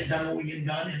 get done what we get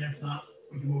done, and if not,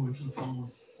 we can move it to the following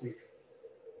week.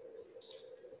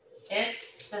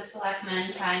 If the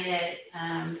selectmen find it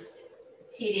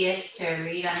tedious to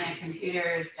read on their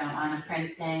computers, don't want to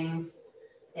print things,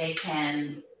 they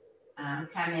can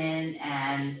come in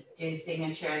and do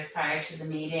signatures prior to the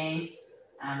meeting.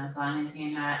 As long as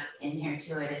you're not in here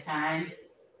two at a time,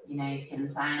 you know, you can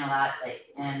sign a lot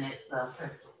and it will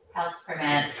help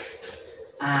prevent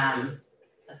the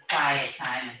quiet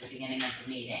time at the beginning of the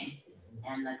meeting.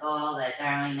 And the goal that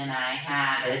Darlene and I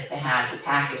have is to have the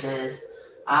packages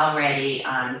all ready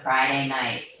on Friday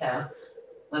night. So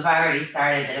we've already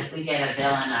started that if we get a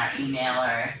bill in our email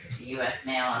or US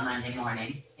mail on Monday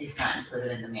morning, it's not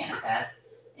included in the manifest.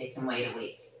 It can wait a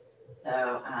week.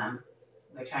 So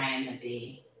we're trying to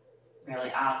be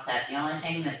really all set. The only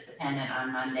thing that's dependent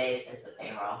on Mondays is the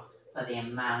payroll. So the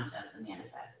amount of the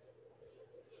manifest.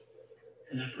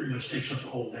 And that pretty much takes up the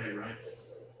whole day, right?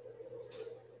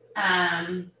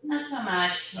 Not so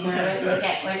much. You know,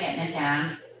 Okay, we're getting it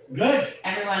down. Good.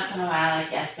 Every once in a while,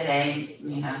 like yesterday,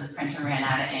 you know, the printer ran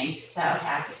out of ink, so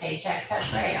half the paychecks had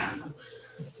gray on them.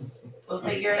 We'll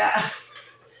figure it out.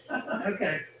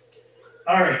 Okay.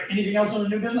 All right. Anything else on the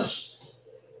new business?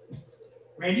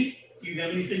 Randy, do you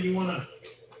have anything you want to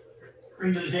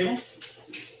bring to the table?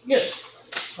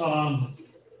 Yes. Now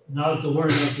that the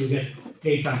word is we get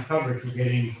daytime coverage, we're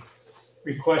getting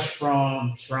requests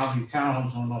from surrounding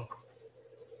towns on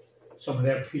some of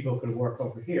their people could work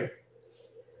over here.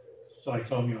 So I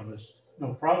told them, you know, there's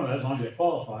no problem as long as they're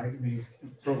qualified. I mean,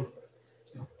 the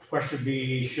question would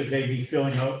be, should they be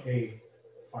filling out a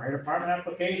fire department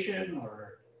application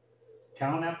or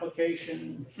town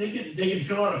application? They can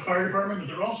fill out a fire department, but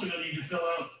they're also going to need to fill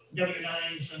out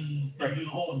W-9s and do the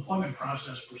whole employment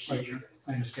process procedure.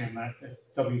 I understand that,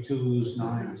 W-2s,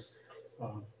 9s.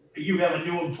 You have a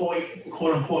new employee,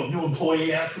 quote unquote, new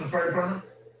employee act for the fire department?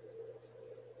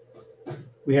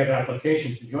 We have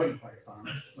applications to join the fire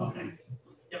department. Okay.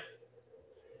 Yep.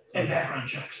 And background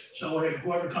checks. So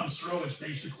whoever comes through is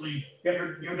basically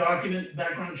your document,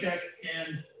 background check,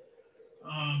 and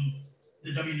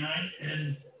the W-9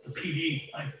 and the PD.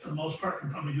 For the most part,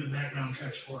 can probably do the background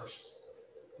checks for us.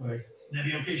 Right. That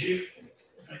be okay, Chief?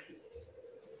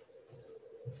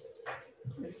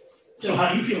 Okay. So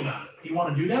how do you feel about it? Do you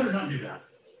want to do that or not do that?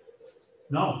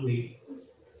 No,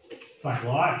 by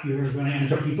law, if you're gonna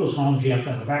enter people's homes, you have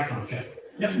to have a background check.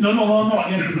 Yep. No.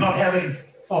 I mean, not having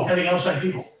outside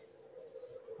people.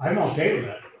 I'm okay with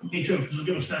that. Me too, because it'll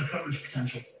give us that coverage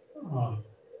potential.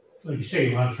 Like you say,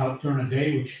 we'll have help during the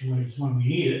day, which is when we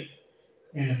need it.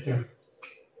 And if they're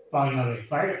filing out a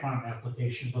fire department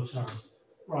application, looks our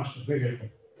roster bigger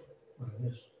than what it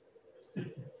is.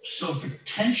 So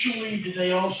potentially, do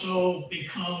they also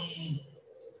become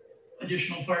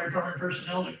additional fire department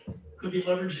personnel that could be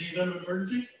leveraged in the event of an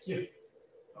emergency? Yeah.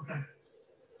 Okay.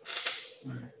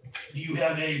 All right. Do you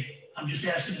have I'm just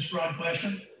asking this broad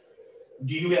question.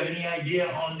 Do you have any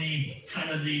idea on the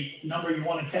kind of the number you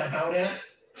want to cap out at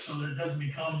so that it doesn't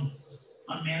become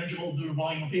unmanageable due to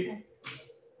volume of people?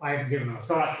 I haven't given it a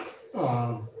thought.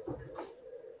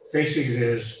 Basically,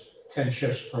 there's 10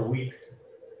 shifts per week.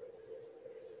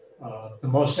 The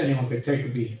most anyone could take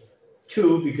would be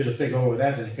 2, because if they go over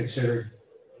that, then they're considered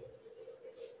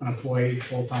an employee,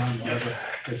 full-time, whatever,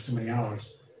 there's too many hours.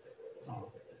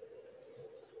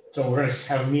 So we're gonna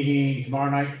have a meeting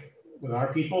tomorrow night with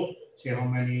our people, see how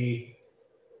many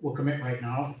will commit right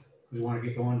now, because we want to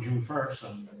get going June 1st.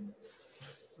 So,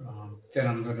 then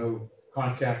I'm gonna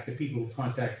contact the people who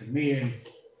contacted me and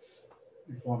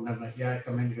inform them that, yeah,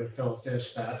 come in, you gotta fill out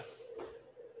this, that.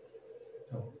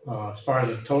 So, as far as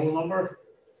the total number,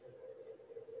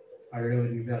 I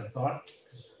really give that a thought.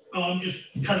 Well, I'm just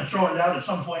kind of throwing it out at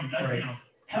some point, Right. you know,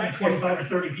 having 25 or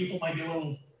 30 people might be a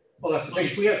little, Well, that's the thing,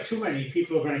 if we have too many,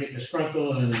 people are gonna get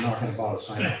disgruntled and they're not gonna bother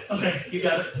signing okay, up. okay, you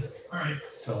got it. All right.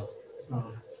 So,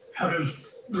 How does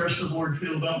the rest of the board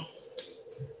feel about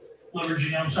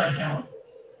leveraging outside talent?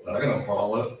 I got no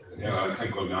problem with it. Yeah, I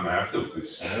think we're gonna have to,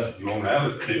 because you won't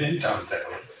have it in town.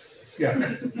 yeah.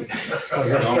 You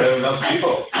don't have enough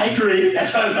people. I agree,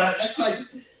 that's what I thought, that's like,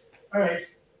 all right,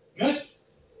 good.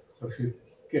 So she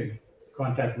get in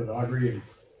contact with Audrey and.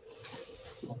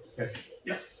 Okay.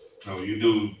 No, you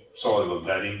do sort of a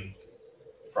vetting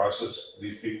process,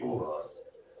 these people, or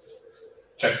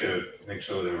check their, make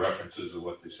sure their references are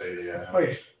what they say they are. Oh,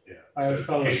 yes. Yeah. I always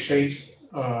follow the state,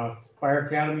 fire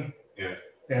academy. Yeah.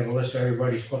 They have a list of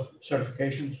everybody's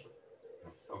certifications.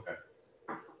 Okay.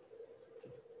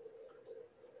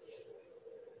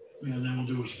 And then we'll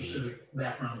do a specific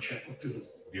background check with the. Do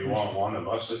you want one of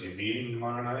us at your meeting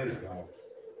tomorrow night, or no?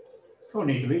 Don't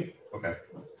need to be, Okay.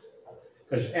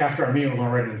 because after our meeting, we're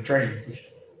going right into training, which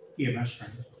EMS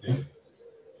training. Yeah.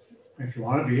 If you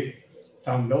want to be at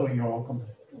town building, you're welcome,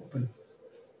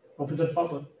 open to the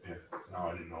public. Yeah, no,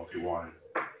 I didn't know if you wanted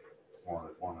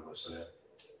one of us there.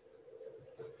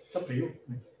 It's up to you.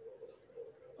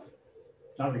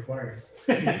 Not required.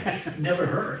 Never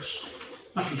hurts.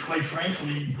 I mean, quite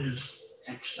frankly, there's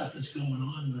X stuff that's going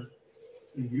on that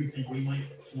you think we might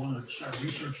want to start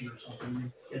researching or something,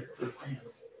 and get it to the plan.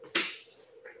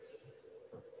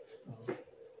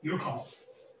 Your call.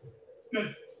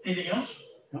 Good. Anything else?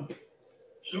 No.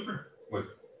 Super.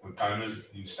 What time is it?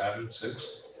 You starting 6?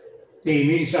 The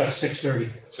meeting starts at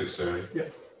 6:30. 6:30? Yeah.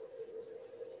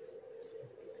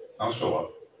 I'll show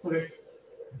up, Okay.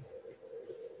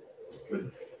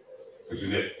 because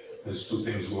there's 2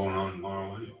 things going on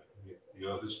tomorrow anyway. You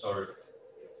have historic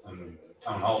and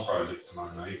town hall project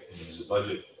tomorrow night, and there's a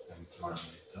budget thing tomorrow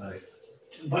night. Tonight.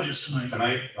 Budget's tonight.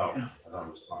 Tonight? Oh, Yeah. I thought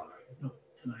it was tomorrow night.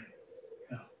 Tonight.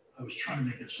 Yeah. I was trying to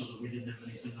make it so that we didn't have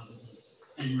anything other than,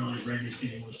 I didn't realize Randy's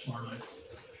meeting was tomorrow night.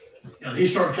 Yeah, the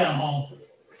historic town hall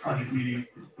project meeting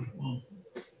will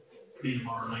be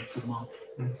tomorrow night for the month.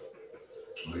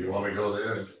 Do you want me to go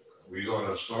there? We going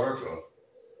to historic or?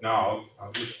 No,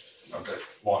 I'll just Okay.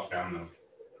 walk down the.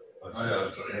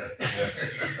 Oh, yeah,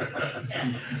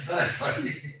 And Nice, thank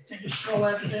you. take a stroll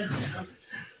after dinner.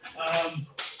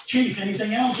 Chief,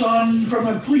 anything else from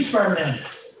the police department end?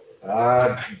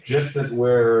 Just that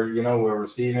we're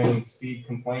receiving speed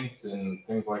complaints and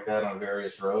things like that on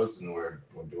various roads, and we're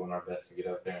doing our best to get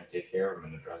out there and take care of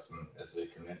them and address them as they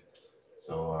come in.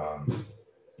 So,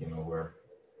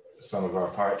 some of our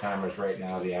part-timers right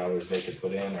now, the hours they could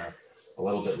put in are a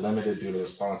little bit limited due to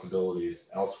responsibilities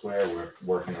elsewhere. We're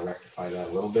working to rectify that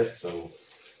a little bit, so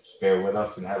just bear with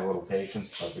us and have a little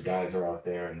patience, but the guys are out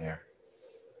there and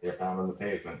they're pounding the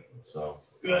pavement, so.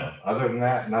 Good. Other than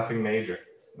that, nothing major.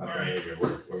 Nothing All right. major.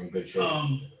 We're in good shape.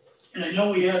 And I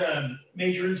know we had a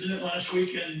major incident last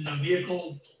week in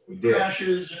vehicle We did.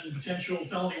 crashes and potential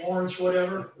felony warrants,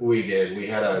 whatever. We did. We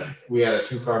had a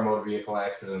 2-car motor vehicle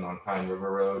accident on Pine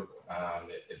River Road.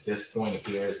 At this point, it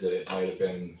appears that it might have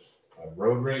been a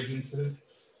road rage incident.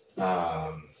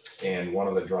 And one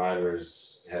of the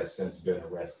drivers has since been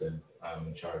arrested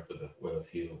and charged with a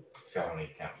few felony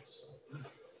counts.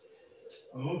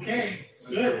 Okay,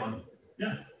 good.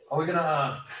 Yeah. Are we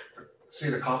gonna see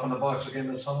the cop in the box again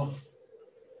this summer?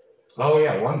 Oh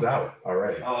yeah, one's out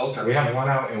already. Oh, okay. We have one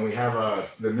out and we have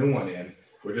the new one in.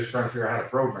 We're just trying to figure out how to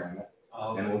program it,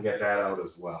 Oh, and we'll get that out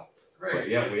as well. But great,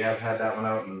 yeah, we have had that one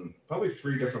out in probably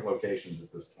 3 different locations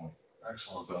at this point.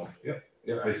 excellent. So, yeah,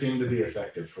 they seem to be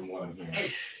effective from what I'm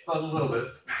hearing. A little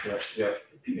bit. Yep,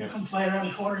 People Yeah. come fly around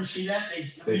the corner and see that, they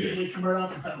They do. immediately come right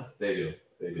off the pedal. they do.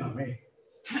 Not me.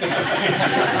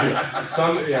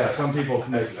 Some people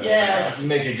can Yeah.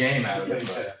 make a game out of it,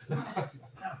 but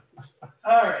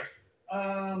All right,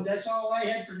 that's all I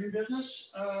had for new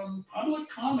business. Public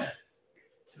comment.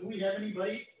 Do we have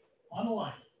anybody on the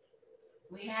line?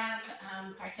 We have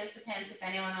participants, if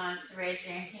anyone wants to raise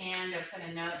their hand or put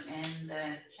a note in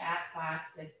the chat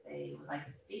box if they would like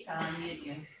to speak, I'll unmute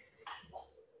you.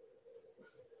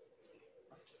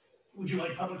 Would you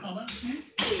like public comment?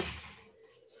 Please.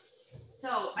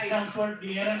 So Town clerk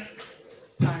Deanna?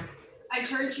 sorry. I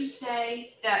heard you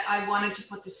say that I wanted to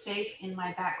put the safe in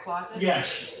my back closet.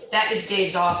 Yes. That is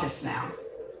Dave's office now.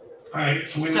 All right,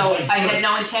 so we would So like. I had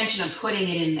no intention of putting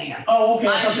it in there. Oh, okay.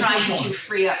 I I'm thought this was trying to one.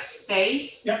 free up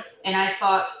space. Yep. And I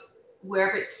thought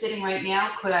wherever it's sitting right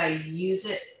now, could I use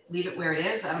it, leave it where it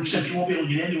is? I don't Except even- you won't be able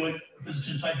to get into it because it's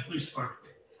inside the police department.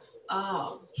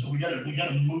 Oh, So we gotta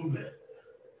move it.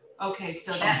 okay,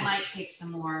 so that might take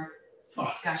some more Thought.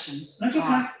 discussion. That's okay.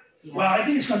 thought. Yeah. Well, I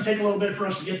think it's gonna take a little bit for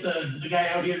us to get the guy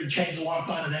out here to change the lock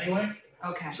on it anyway.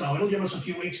 Okay, So it'll give us a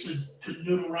few weeks to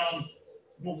noodle around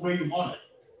where you want it.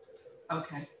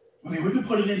 okay. I mean, we could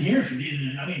put it in here if you needed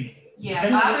it. I mean, Yeah,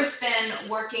 Depending on- Barbara's been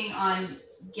working on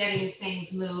getting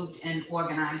things moved and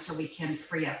organized so we can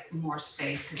free up more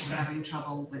space because we're having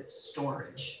trouble with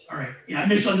storage. all right. Yeah, I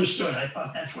misunderstood. I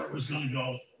thought that's where it was gonna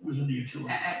go, was in the utility.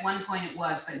 At one point it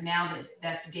was, but now that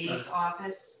that's Dave's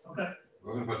office. Okay.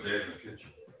 We're gonna put Dave in the kitchen.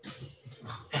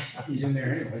 He's in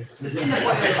there anyway. In the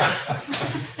boiler.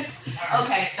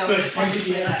 Okay, so Good, just wanted to thank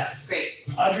you, clear Deanna. that up. Great.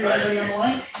 Audrey, anything on the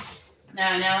line?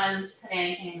 No, no one's put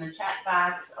anything in the chat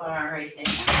box or raised their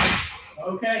hand.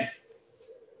 Okay.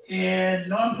 And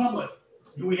non-public,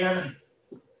 do we have any?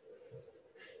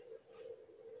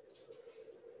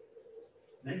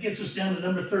 That gets us down to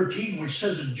number 13, which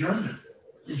says adjournment.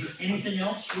 Is there anything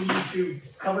else we need to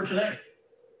cover today?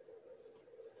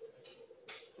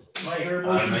 Do I hear a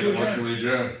I motion make to a motion adjourn? we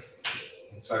adjourn.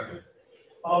 Second.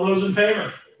 All those in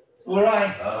favor? All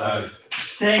right.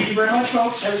 Thank you very much,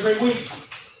 folks. Have a great week.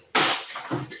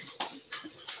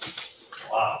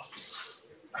 Wow.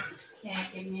 Can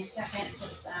you give me a second to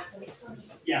stop recording?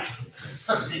 Yeah.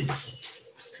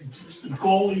 The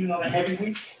goal, even on a heavy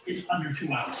week, is under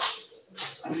 2 hours.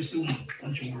 I was doing a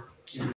bunch of work.